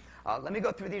 Let me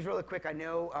go through these really quick. I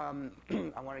know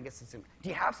I want to get some. Do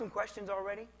you have some questions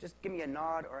already? Just give me a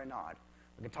nod or a nod.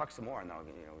 We can talk some more, and then I'll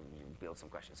build some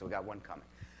questions. So we got one coming.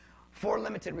 4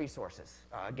 limited resources.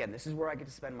 Again, this is where I get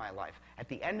to spend my life. At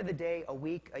the end of the day, a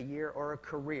week, a year, or a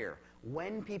career,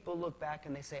 when people look back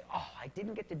and they say, oh, I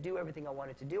didn't get to do everything I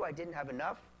wanted to do, I didn't have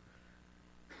enough,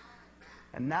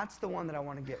 and that's the one that I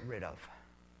want to get rid of.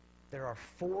 There are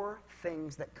 4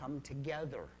 things that come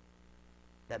together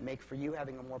that make for you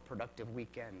having a more productive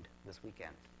weekend this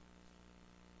weekend.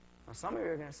 Now, some of you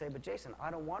are going to say, but Jason,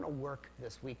 I don't want to work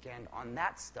this weekend on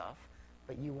that stuff,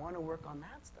 but you want to work on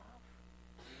that stuff.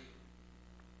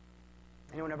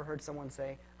 Anyone ever heard someone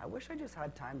say, I wish I just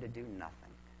had time to do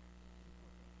nothing?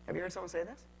 Have you heard someone say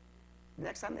this? The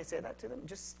next time they say that to them,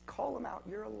 just call them out.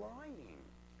 You're lying.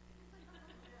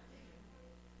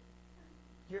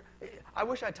 I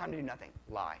wish I had time to do nothing.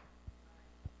 Lie.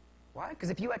 Why? Because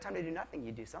if you had time to do nothing,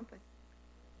 you'd do something.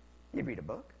 You'd read a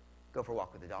book, go for a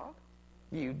walk with the dog,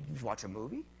 you'd watch a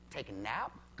movie, take a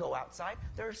nap, go outside.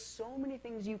 There are so many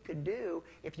things you could do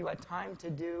if you had time to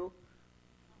do.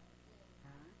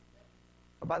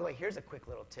 Oh, by the way, here's a quick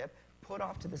little tip. Put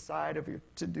off to the side of your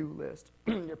to-do list,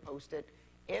 your Post-it,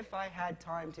 if I had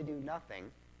time to do nothing,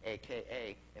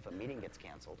 a.k.a. if a meeting gets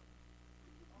canceled.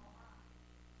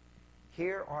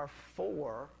 Here are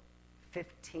 4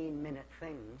 15-minute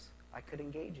things I could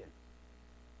engage in.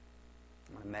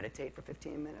 I'm going to meditate for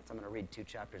 15 minutes. I'm going to read 2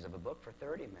 chapters of a book for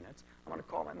 30 minutes. I'm going to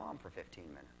call my mom for 15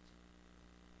 minutes.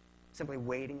 Simply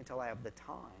waiting until I have the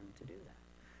time to do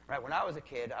that. Right? When I was a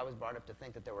kid, I was brought up to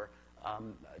think that there were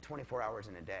 24 hours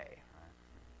in a day. Right?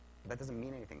 But that doesn't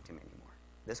mean anything to me anymore.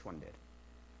 This one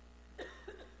did.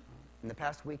 In the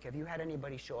past week, have you had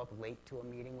anybody show up late to a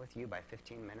meeting with you by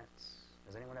 15 minutes?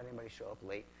 Has anyone had anybody show up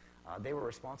late? They were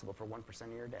responsible for 1%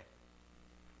 of your day.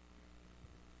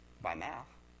 By math.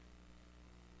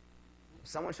 If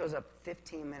someone shows up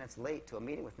 15 minutes late to a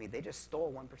meeting with me, they just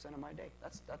stole 1% of my day.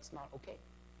 That's not okay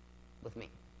with me.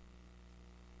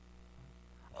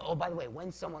 Oh, by the way,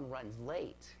 when someone runs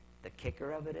late, the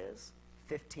kicker of it is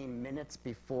 15 minutes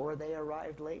before they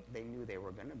arrived late, they knew they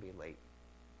were going to be late.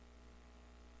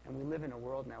 And we live in a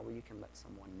world now where you can let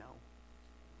someone know.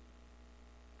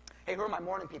 Hey, who are my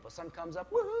morning people? Sun comes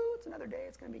up, woohoo, it's another day,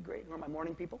 it's going to be great. Who are my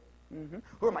morning people? Mm-hmm.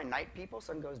 Who are my night people?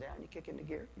 Sun goes down, you kick into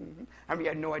gear. Mm-hmm. I mean, you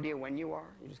had no idea when you are.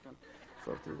 You just kind of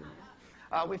flow through the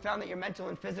night. We found that your mental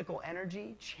and physical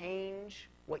energy change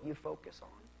what you focus on.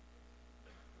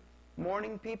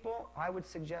 Morning people, I would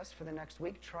suggest for the next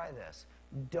week, try this.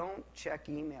 Don't check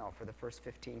email for the first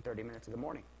 15, 30 minutes of the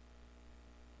morning.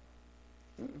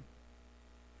 Mm-mm.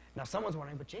 Now, someone's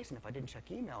wondering, but Jason, if I didn't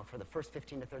check email for the first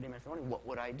 15 to 30 minutes of the morning, what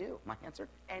would I do? My answer,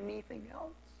 anything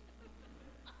else.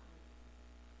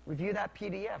 Review that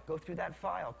PDF, go through that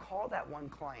file, call that one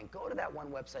client, go to that one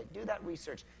website, do that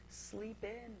research, sleep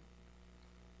in.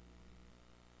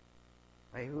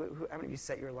 Right, how many of you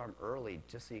set your alarm early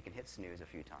just so you can hit snooze a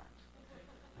few times?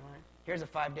 All right. Here's a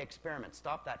 5-day experiment.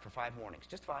 Stop that for 5 mornings.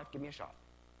 Just 5, give me a shot.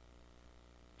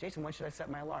 Jason, when should I set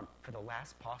my alarm? For the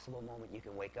last possible moment you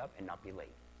can wake up and not be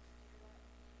late.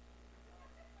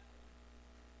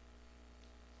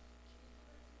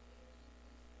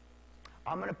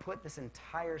 I'm going to put this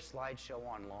entire slideshow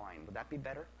online. Would that be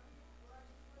better?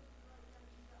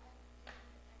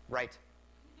 Right.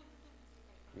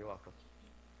 You're welcome.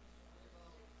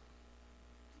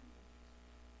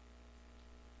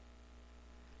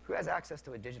 Who has access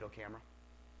to a digital camera?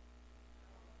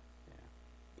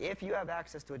 Yeah. If you have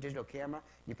access to a digital camera,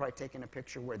 you've probably taken a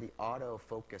picture where the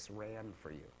autofocus ran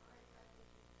for you.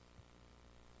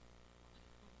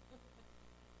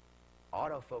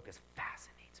 Autofocus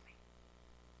fascinates me.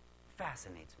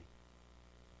 Fascinates me.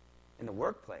 In the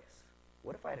workplace,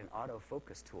 what if I had an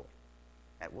autofocus tool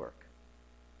at work?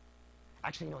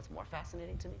 Actually, you know what's more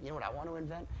fascinating to me? You know what I want to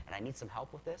invent? And I need some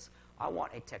help with this? I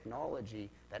want a technology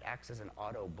that acts as an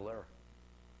auto blur.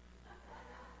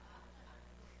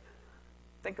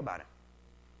 Think about it.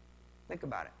 Think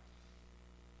about it.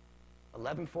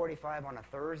 11:45 on a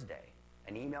Thursday,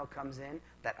 an email comes in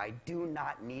that I do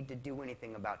not need to do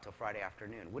anything about till Friday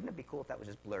afternoon. Wouldn't it be cool if that was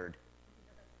just blurred?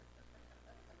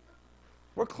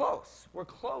 We're close. We're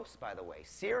close, by the way.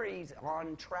 Siri's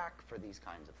on track for these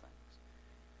kinds of things.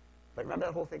 But remember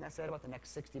that whole thing I said about the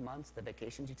next 60 months, the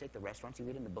vacations you take, the restaurants you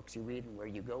eat in, the books you read, and where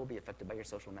you go will be affected by your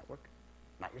social network?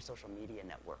 Not your social media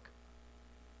network.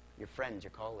 Your friends,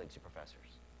 your colleagues, your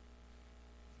professors.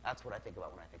 That's what I think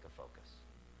about when I think of focus.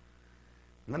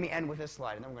 Let me end with this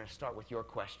slide, and then we're going to start with your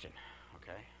question.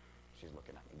 Okay? She's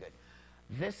looking at me. Good.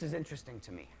 This is interesting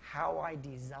to me. How I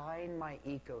design my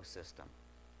ecosystem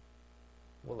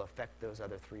will affect those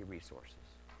other three resources.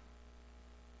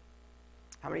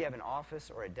 How many have an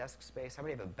office or a desk space? How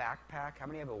many have a backpack? How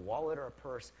many have a wallet or a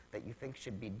purse that you think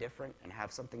should be different and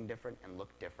have something different and look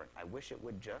different? I wish it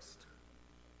would just.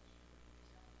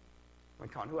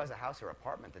 Colin, who has a house or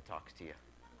apartment that talks to you?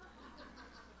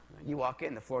 You walk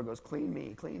in, the floor goes, clean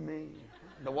me, clean me.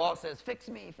 The wall says, fix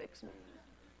me, fix me.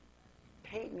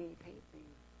 Paint me, paint me.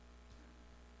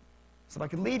 So if I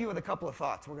could leave you with a couple of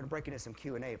thoughts, we're going to break into some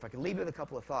Q&A. If I could leave you with a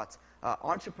couple of thoughts.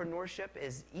 Entrepreneurship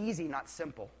is easy, not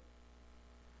simple.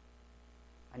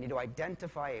 I need to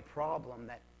identify a problem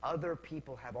that other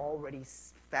people have already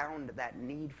found that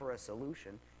need for a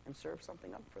solution and serve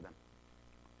something up for them.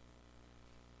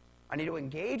 I need to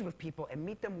engage with people and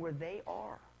meet them where they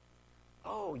are.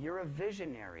 Oh, you're a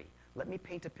visionary. Let me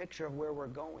paint a picture of where we're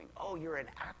going. Oh, you're an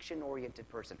action-oriented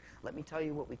person. Let me tell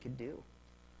you what we could do.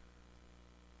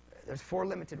 There's 4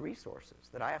 limited resources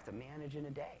that I have to manage in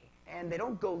a day. And they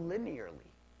don't go linearly,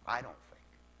 I don't think.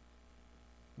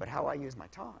 But how I use my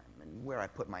time and where I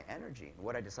put my energy and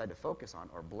what I decide to focus on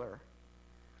or blur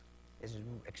is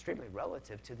extremely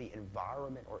relative to the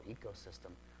environment or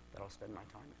ecosystem that I'll spend my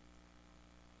time in.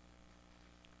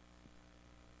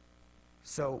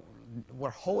 So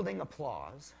we're holding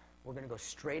applause. We're going to go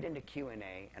straight into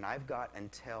Q&A, and I've got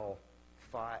until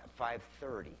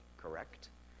 5:30, correct?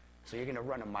 So you're going to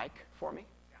run a mic for me?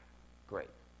 Yeah. Great.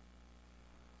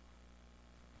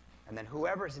 And then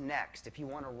whoever's next, if you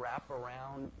want to wrap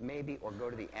around maybe or go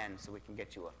to the end so we can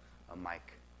get you a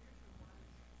mic.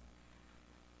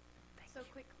 So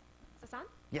quick, is this on?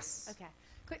 Yes. Okay.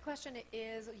 Quick question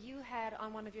is, you had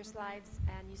on one of your slides,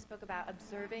 and you spoke about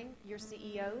observing your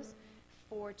CEOs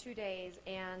for 2 days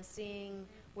and seeing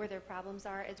where their problems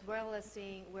are, as well as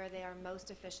seeing where they are most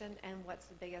efficient and what's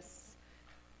the biggest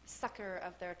sucker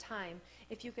of their time.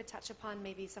 If you could touch upon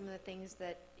maybe some of the things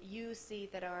that you see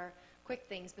that are quick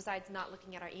things, besides not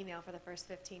looking at our email for the first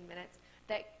 15 minutes,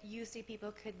 that you see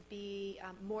people could be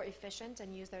more efficient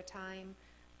and use their time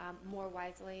more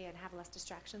wisely and have less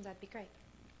distractions, that'd be great.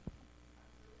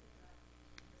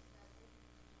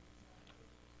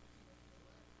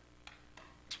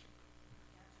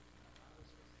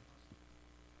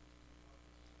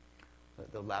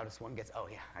 The loudest one gets, oh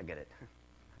yeah, I get it.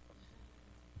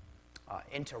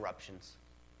 Interruptions.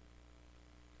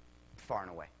 Far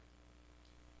and away.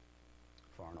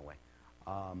 Far and away.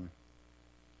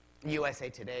 USA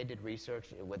Today did research,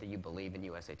 whether you believe in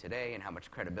USA Today and how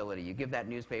much credibility you give that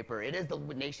newspaper. It is the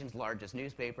nation's largest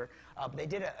newspaper. But they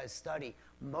did a study.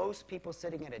 Most people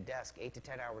sitting at a desk 8 to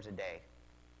 10 hours a day.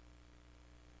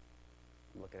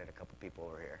 I'm looking at a couple people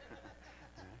over here.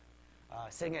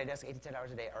 Sitting at a desk 8 to 10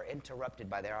 hours a day are interrupted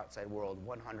by their outside world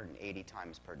 180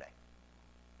 times per day.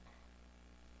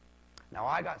 Now,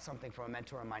 I got something from a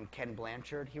mentor of mine, Ken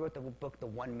Blanchard. He wrote the book, The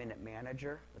 1 Minute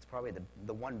Manager. That's probably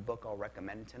the one book I'll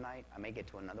recommend tonight. I may get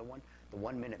to another one, The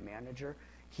 1 Minute Manager.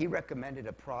 He recommended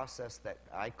a process that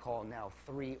I call now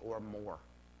 3 or more.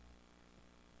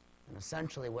 And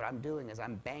essentially what I'm doing is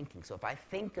I'm banking. So if I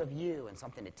think of you and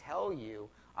something to tell you,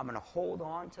 I'm going to hold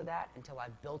on to that until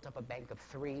I've built up a bank of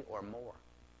 3 or more.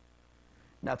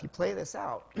 Now, if you play this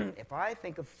out, if I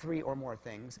think of 3 or more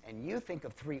things, and you think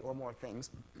of 3 or more things,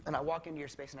 and I walk into your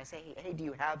space and I say, hey, do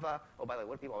you have a, oh, by the way,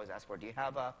 what do people always ask for? Do you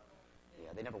have a, yeah,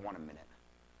 they never want a minute.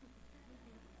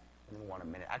 They never want a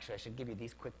minute. Actually, I should give you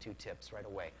these quick 2 tips right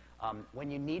away.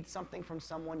 When you need something from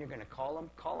someone, you're going to call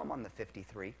them on the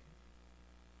 53.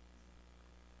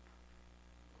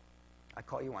 I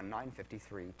call you on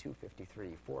 953,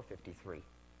 253, 453.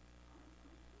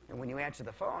 And when you answer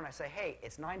the phone, I say, hey,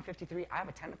 it's 9:53. I have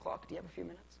a 10 o'clock. Do you have a few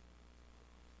minutes?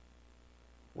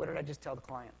 What did I just tell the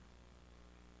client?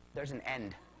 There's an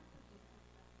end.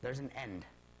 There's an end.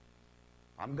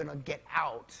 I'm going to get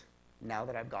out now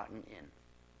that I've gotten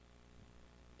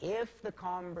in. If the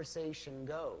conversation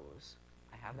goes,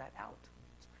 I have that out.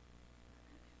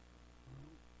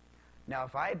 Now,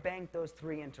 if I bank those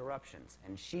 3 interruptions,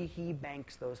 and he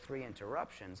banks those 3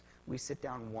 interruptions, we sit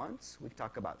down once, we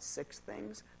talk about 6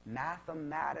 things.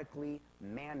 Mathematically,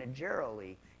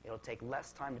 managerially, it'll take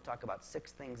less time to talk about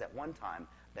 6 things at one time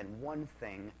than one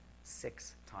thing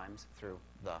 6 times through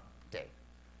the day.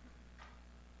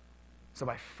 So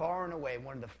by far and away,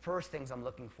 one of the first things I'm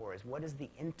looking for is, what is the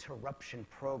interruption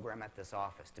program at this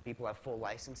office? Do people have full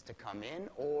license to come in,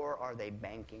 or are they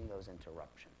banking those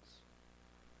interruptions?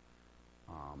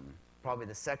 Probably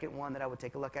the second one that I would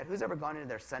take a look at, who's ever gone into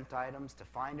their sent items to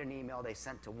find an email they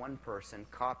sent to one person,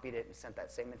 copied it, and sent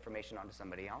that same information on to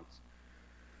somebody else?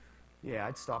 Yeah,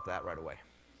 I'd stop that right away.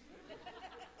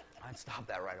 I'd stop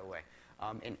that right away.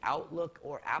 In Outlook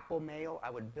or Apple Mail, I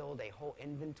would build a whole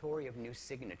inventory of new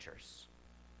signatures.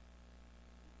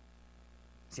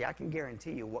 See, I can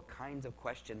guarantee you what kinds of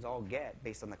questions I'll get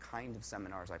based on the kinds of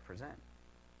seminars I present.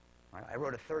 Right? I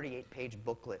wrote a 38-page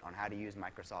booklet on how to use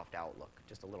Microsoft Outlook,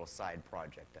 just a little side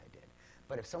project I did.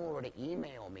 But if someone were to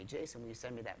email me, Jason, will you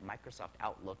send me that Microsoft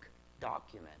Outlook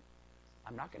document?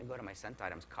 I'm not going to go to my sent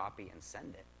items, copy, and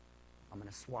send it. I'm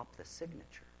going to swap the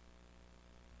signature.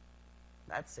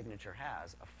 That signature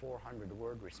has a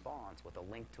 400-word response with a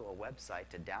link to a website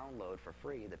to download for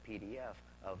free the PDF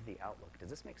of the Outlook. Does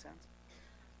this make sense?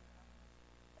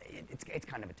 It's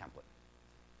kind of a template.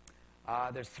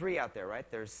 There's 3 out there, right?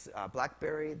 There's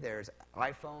BlackBerry, there's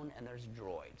iPhone, and there's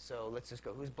Droid. So let's just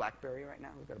go. Who's BlackBerry right now?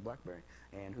 Who's got a BlackBerry?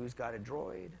 And who's got a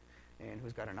Droid? And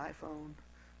who's got an iPhone?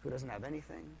 Who doesn't have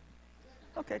anything?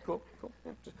 Okay, cool.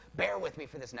 Yeah, just bear with me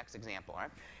for this next example, all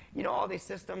right? You know, all these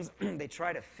systems, they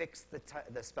try to fix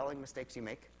the spelling mistakes you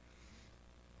make.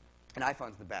 And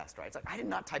iPhone's the best, right? It's like, I did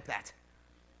not type that.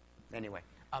 Anyway,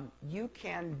 you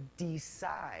can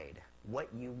decide what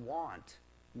you want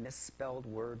misspelled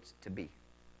words to be.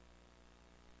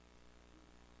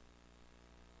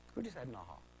 Who just had an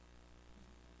aha?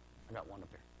 I got one up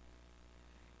here.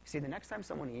 See, the next time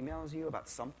someone emails you about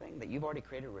something that you've already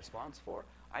created a response for,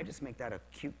 I just make that a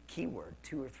cute keyword,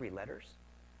 2 or 3 letters.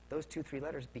 Those 2 or 3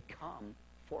 letters become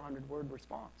 400-word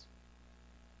response.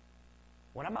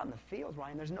 When I'm out in the field,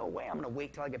 Ryan, there's no way I'm going to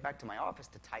wait till I get back to my office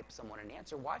to type someone an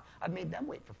answer. Why? I've made them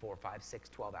wait for 4, 5, 6,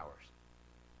 12 hours.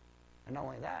 And not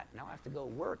only that, now I have to go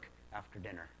work after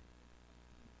dinner.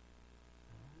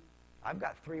 I've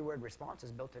got 3-word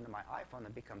responses built into my iPhone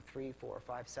that become 3, 4,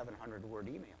 5, 700-word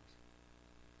emails.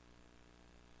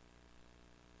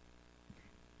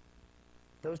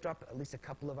 Those drop at least a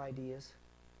couple of ideas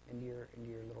into your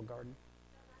little garden.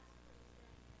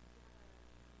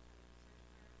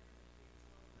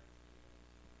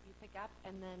 You pick up,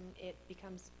 and then it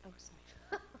becomes, oh,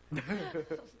 sorry.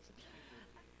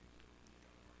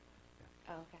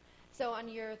 Oh, okay. So on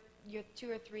your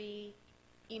 2 or 3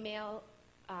 email,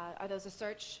 are those a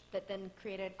search that then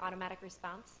created automatic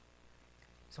response?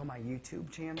 So my YouTube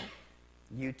channel,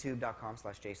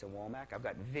 youtube.com/JasonWomack, I've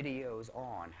got videos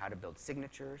on how to build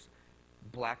signatures,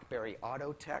 BlackBerry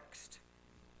auto text,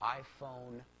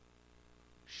 iPhone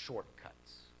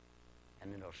shortcuts,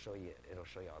 and it'll show you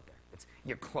out there.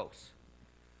 You're close.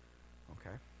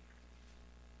 Okay.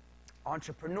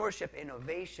 Entrepreneurship,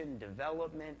 innovation,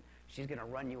 development. She's going to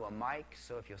run you a mic,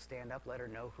 so if you'll stand up, let her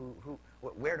know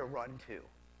where to run to.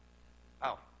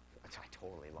 Oh, I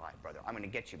totally lied, brother. I'm going to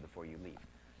get you before you leave.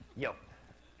 Yo.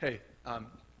 Hey,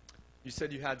 you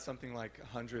said you had something like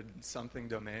 100-something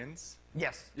domains?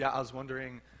 Yes. Yeah, I was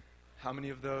wondering how many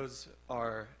of those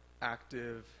are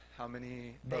active, how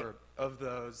many of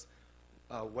those,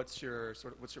 what's your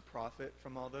profit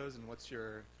from all those, and what's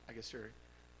your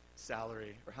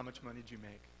salary, or how much money did you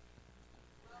make?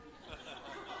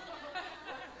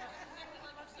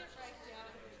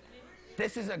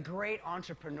 This is a great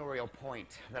entrepreneurial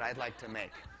point that I'd like to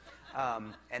make.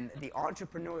 And the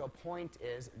entrepreneurial point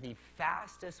is the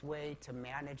fastest way to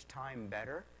manage time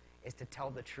better is to tell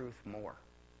the truth more.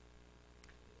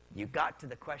 You got to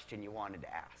the question you wanted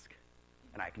to ask,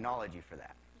 and I acknowledge you for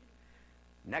that.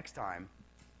 Next time,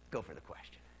 go for the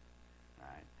question. All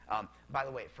right. By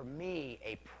the way, for me,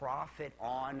 a profit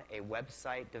on a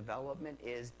website development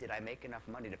is, did I make enough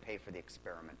money to pay for the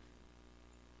experiment?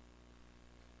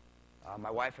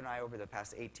 My wife and I, over the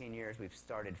past 18 years, we've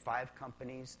started 5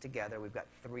 companies together. We've got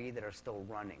 3 that are still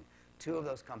running. 2 of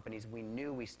those companies we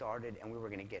knew we started and we were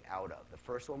going to get out of. The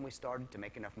first one we started to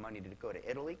make enough money to go to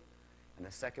Italy, and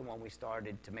the second one we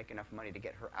started to make enough money to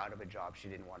get her out of a job she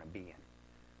didn't want to be in.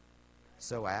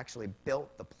 So I actually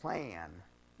built the plan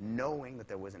knowing that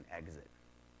there was an exit.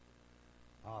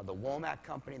 The Womack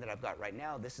company that I've got right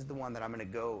now, this is the one that I'm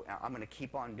going to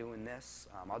keep on doing this.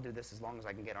 I'll do this as long as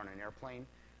I can get on an airplane.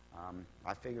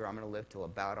 I figure I'm going to live till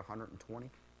about 120.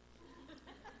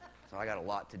 So I got a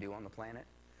lot to do on the planet.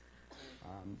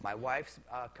 My wife's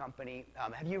company,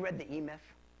 have you read The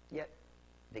E-Myth yet?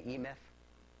 The E-Myth?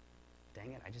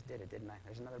 Dang it, I just did it, didn't I?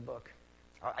 There's another book.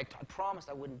 I promised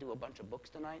I wouldn't do a bunch of books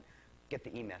tonight. Get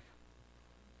The E-Myth.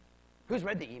 Who's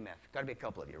read The E-Myth? Got to be a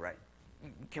couple of you, right?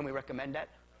 Can we recommend that?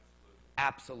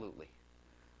 Absolutely.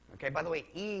 Okay, by the way,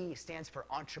 E stands for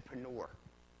entrepreneur.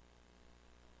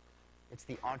 It's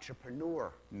the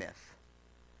entrepreneur myth.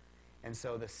 And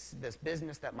so this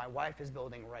business that my wife is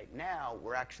building right now,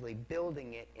 we're actually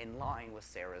building it in line with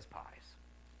Sarah's pies.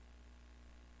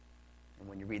 And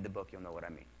when you read the book, you'll know what I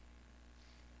mean.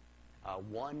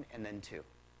 1 and then 2.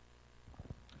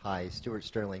 Hi, Stuart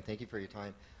Sterling. Thank you for your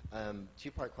time.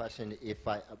 2-part question.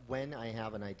 When I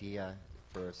have an idea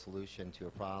for a solution to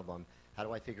a problem, how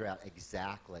do I figure out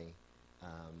exactly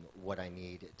what I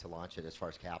need to launch it as far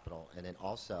as capital? And then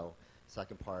also,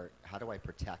 second part, how do I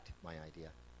protect my idea?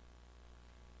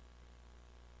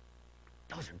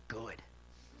 Those are good.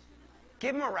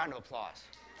 Give them a round of applause.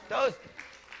 Those.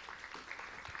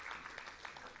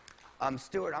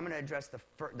 Stuart, I'm going to address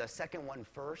the second one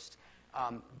first.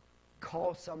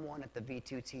 Call someone at the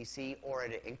V2TC or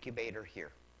at an incubator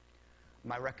here.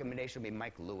 My recommendation would be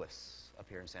Mike Lewis up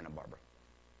here in Santa Barbara.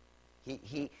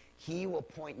 He will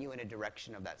point you in a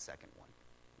direction of that second one.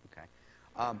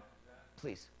 Okay,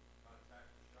 please.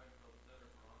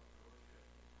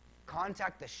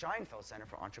 Contact the Scheinfeld Center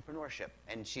for Entrepreneurship,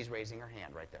 and she's raising her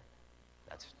hand right there.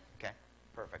 That's okay,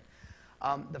 perfect.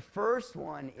 The first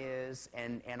one is,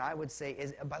 and I would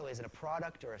say, by the way, is it a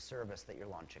product or a service that you're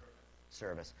launching?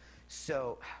 Service.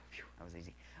 So, phew, that was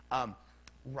easy.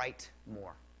 Write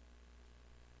more.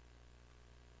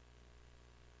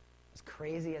 As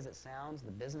crazy as it sounds,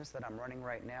 the business that I'm running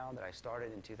right now that I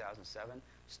started in 2007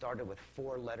 started with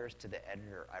 4 letters to the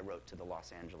editor I wrote to the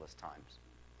Los Angeles Times.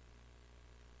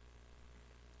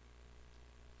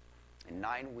 In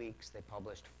 9 weeks, they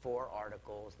published 4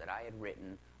 articles that I had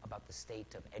written about the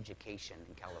state of education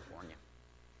in California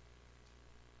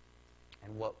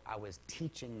and what I was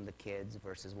teaching the kids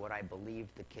versus what I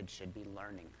believed the kids should be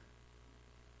learning.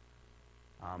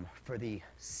 For the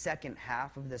second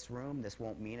half of this room, this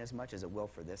won't mean as much as it will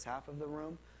for this half of the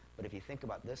room, but if you think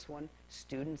about this one,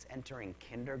 students entering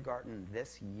kindergarten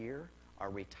this year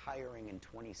are retiring in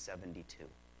 2072.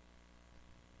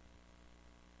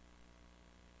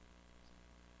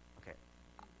 Okay,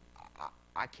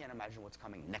 I can't imagine what's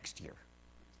coming next year,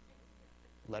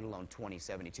 let alone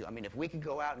 2072. I mean, if we could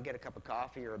go out and get a cup of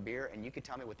coffee or a beer and you could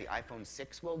tell me what the iPhone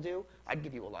 6 will do, I'd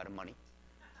give you a lot of money.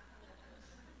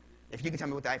 If you could tell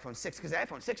me what the iPhone 6, because the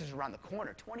iPhone 6 is around the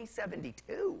corner,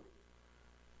 2072.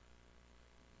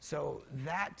 So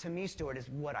that, to me, Stuart, is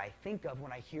what I think of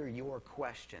when I hear your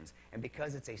questions. And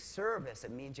because it's a service,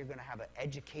 it means you're going to have an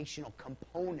educational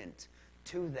component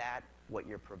to that, what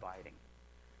you're providing.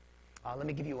 Let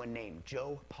me give you a name,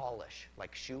 Joe Polish,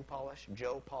 like shoe polish,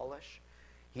 Joe Polish.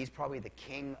 He's probably the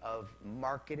king of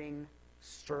marketing,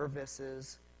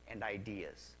 services, and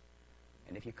ideas.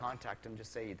 And if you contact him,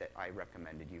 just say that I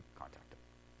recommended you contact him.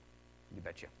 You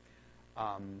betcha.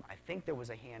 I think there was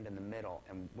a hand in the middle,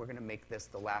 and we're going to make this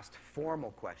the last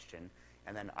formal question.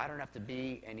 And then I don't have to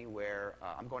be anywhere.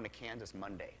 I'm going to Kansas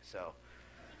Monday, so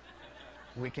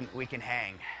we can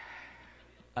hang.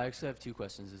 I actually have 2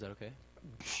 questions. Is that okay?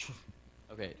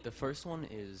 Okay. The first one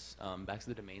is back to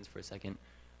the domains for a second.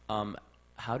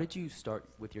 How did you start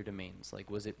with your domains?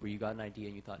 Like, was it where you got an idea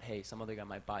and you thought, hey, some other guy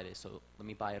might buy this, so let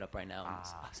me buy it up right now and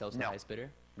sell it to the highest bidder?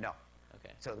 No.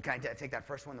 Okay. So can I take that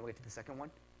first one, then we'll get to the second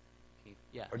one?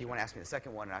 Yeah. Or do you want to ask me the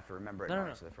second one and I have to remember it? No.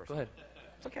 The first Go one? ahead.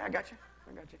 It's okay, I got you.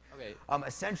 Okay.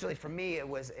 Essentially, for me, it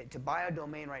was to buy a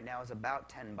domain right now is about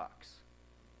 $10.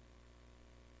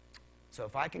 So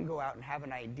if I can go out and have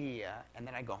an idea, and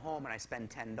then I go home and I spend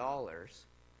 $10,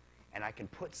 and I can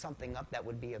put something up that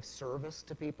would be of service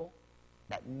to people,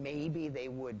 that maybe they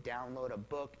would download a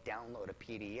book, download a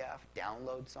PDF,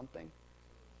 download something.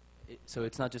 So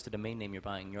it's not just a domain name you're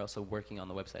buying, you're also working on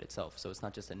the website itself, so it's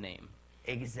not just a name.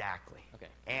 Exactly. Okay.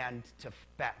 And to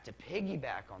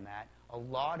piggyback on that, a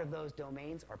lot of those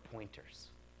domains are pointers.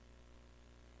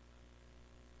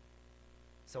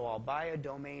 So I'll buy a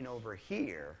domain over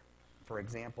here. For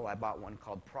example, I bought one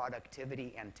called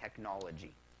Productivity and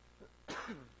Technology.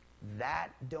 That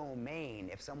domain,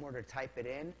 if someone were to type it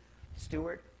in,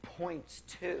 Stuart, points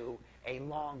to a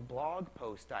long blog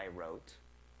post I wrote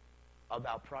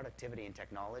about productivity and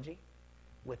technology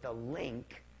with a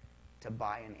link to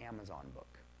buy an Amazon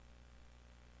book.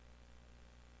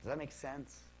 Does that make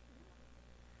sense?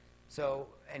 So,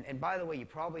 and by the way, you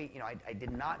probably, I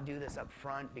did not do this up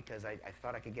front because I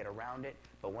thought I could get around it,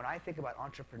 but when I think about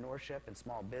entrepreneurship and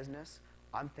small business,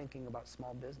 I'm thinking about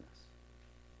small business.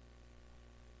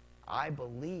 I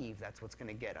believe that's what's going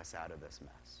to get us out of this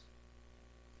mess.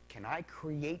 Can I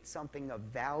create something of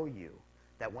value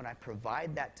that when I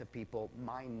provide that to people,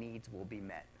 my needs will be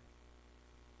met?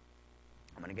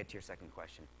 I'm going to get to your second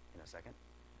question in a second.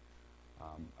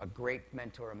 A great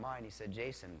mentor of mine, he said,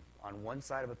 Jason, on one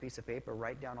side of a piece of paper,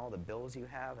 write down all the bills you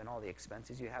have and all the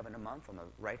expenses you have in a month. On the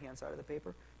right-hand side of the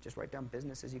paper, just write down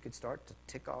businesses you could start to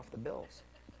tick off the bills.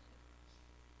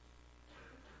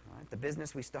 All right, the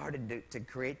business we started to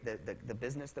create, the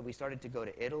business that we started to go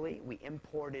to Italy, we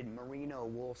imported merino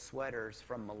wool sweaters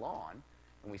from Milan,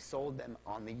 and we sold them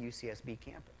on the UCSB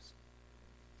campus.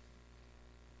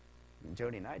 And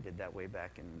Jody and I did that way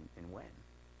back in when?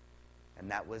 And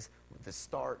that was the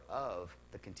start of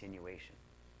the continuation.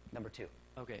 Number 2.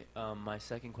 Okay. My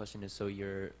second question is, so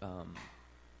your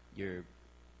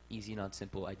easy, not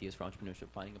simple ideas for entrepreneurship,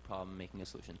 finding a problem, making a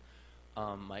solution.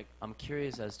 I'm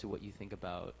curious as to what you think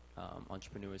about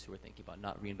entrepreneurs who are thinking about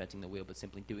not reinventing the wheel, but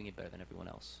simply doing it better than everyone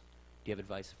else. Do you have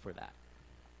advice for that?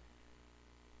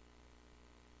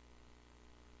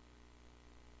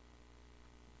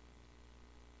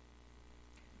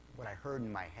 What I heard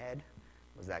in my head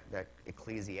was that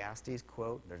Ecclesiastes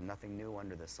quote, "There's nothing new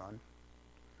under the sun."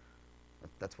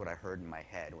 That's what I heard in my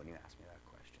head when you asked me that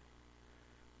question.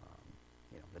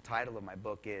 The title of my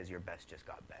book is "Your Best Just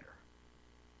Got Better."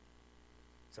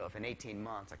 So if in 18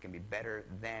 months I can be better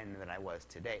then than I was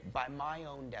today, by my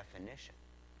own definition,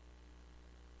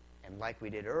 and like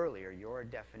we did earlier, your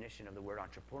definition of the word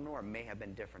entrepreneur may have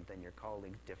been different than your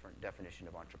colleague's different definition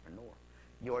of entrepreneur.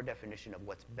 Your definition of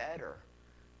what's better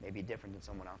may be different than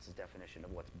someone else's definition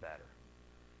of what's better.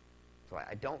 So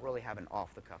I don't really have an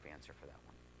off-the-cuff answer for that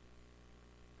one.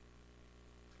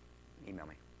 Email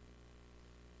me.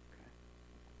 Okay.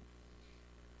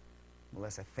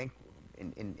 Melissa, I think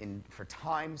for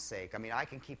time's sake, I mean, I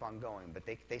can keep on going, but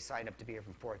they signed up to be here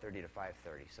from 4:30 to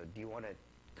 5:30. So do you want to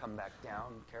come back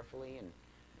down carefully? And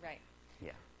Right.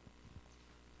 yeah.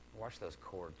 Watch those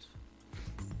chords.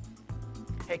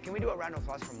 Hey, can we do a round of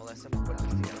applause for Melissa for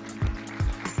putting this together?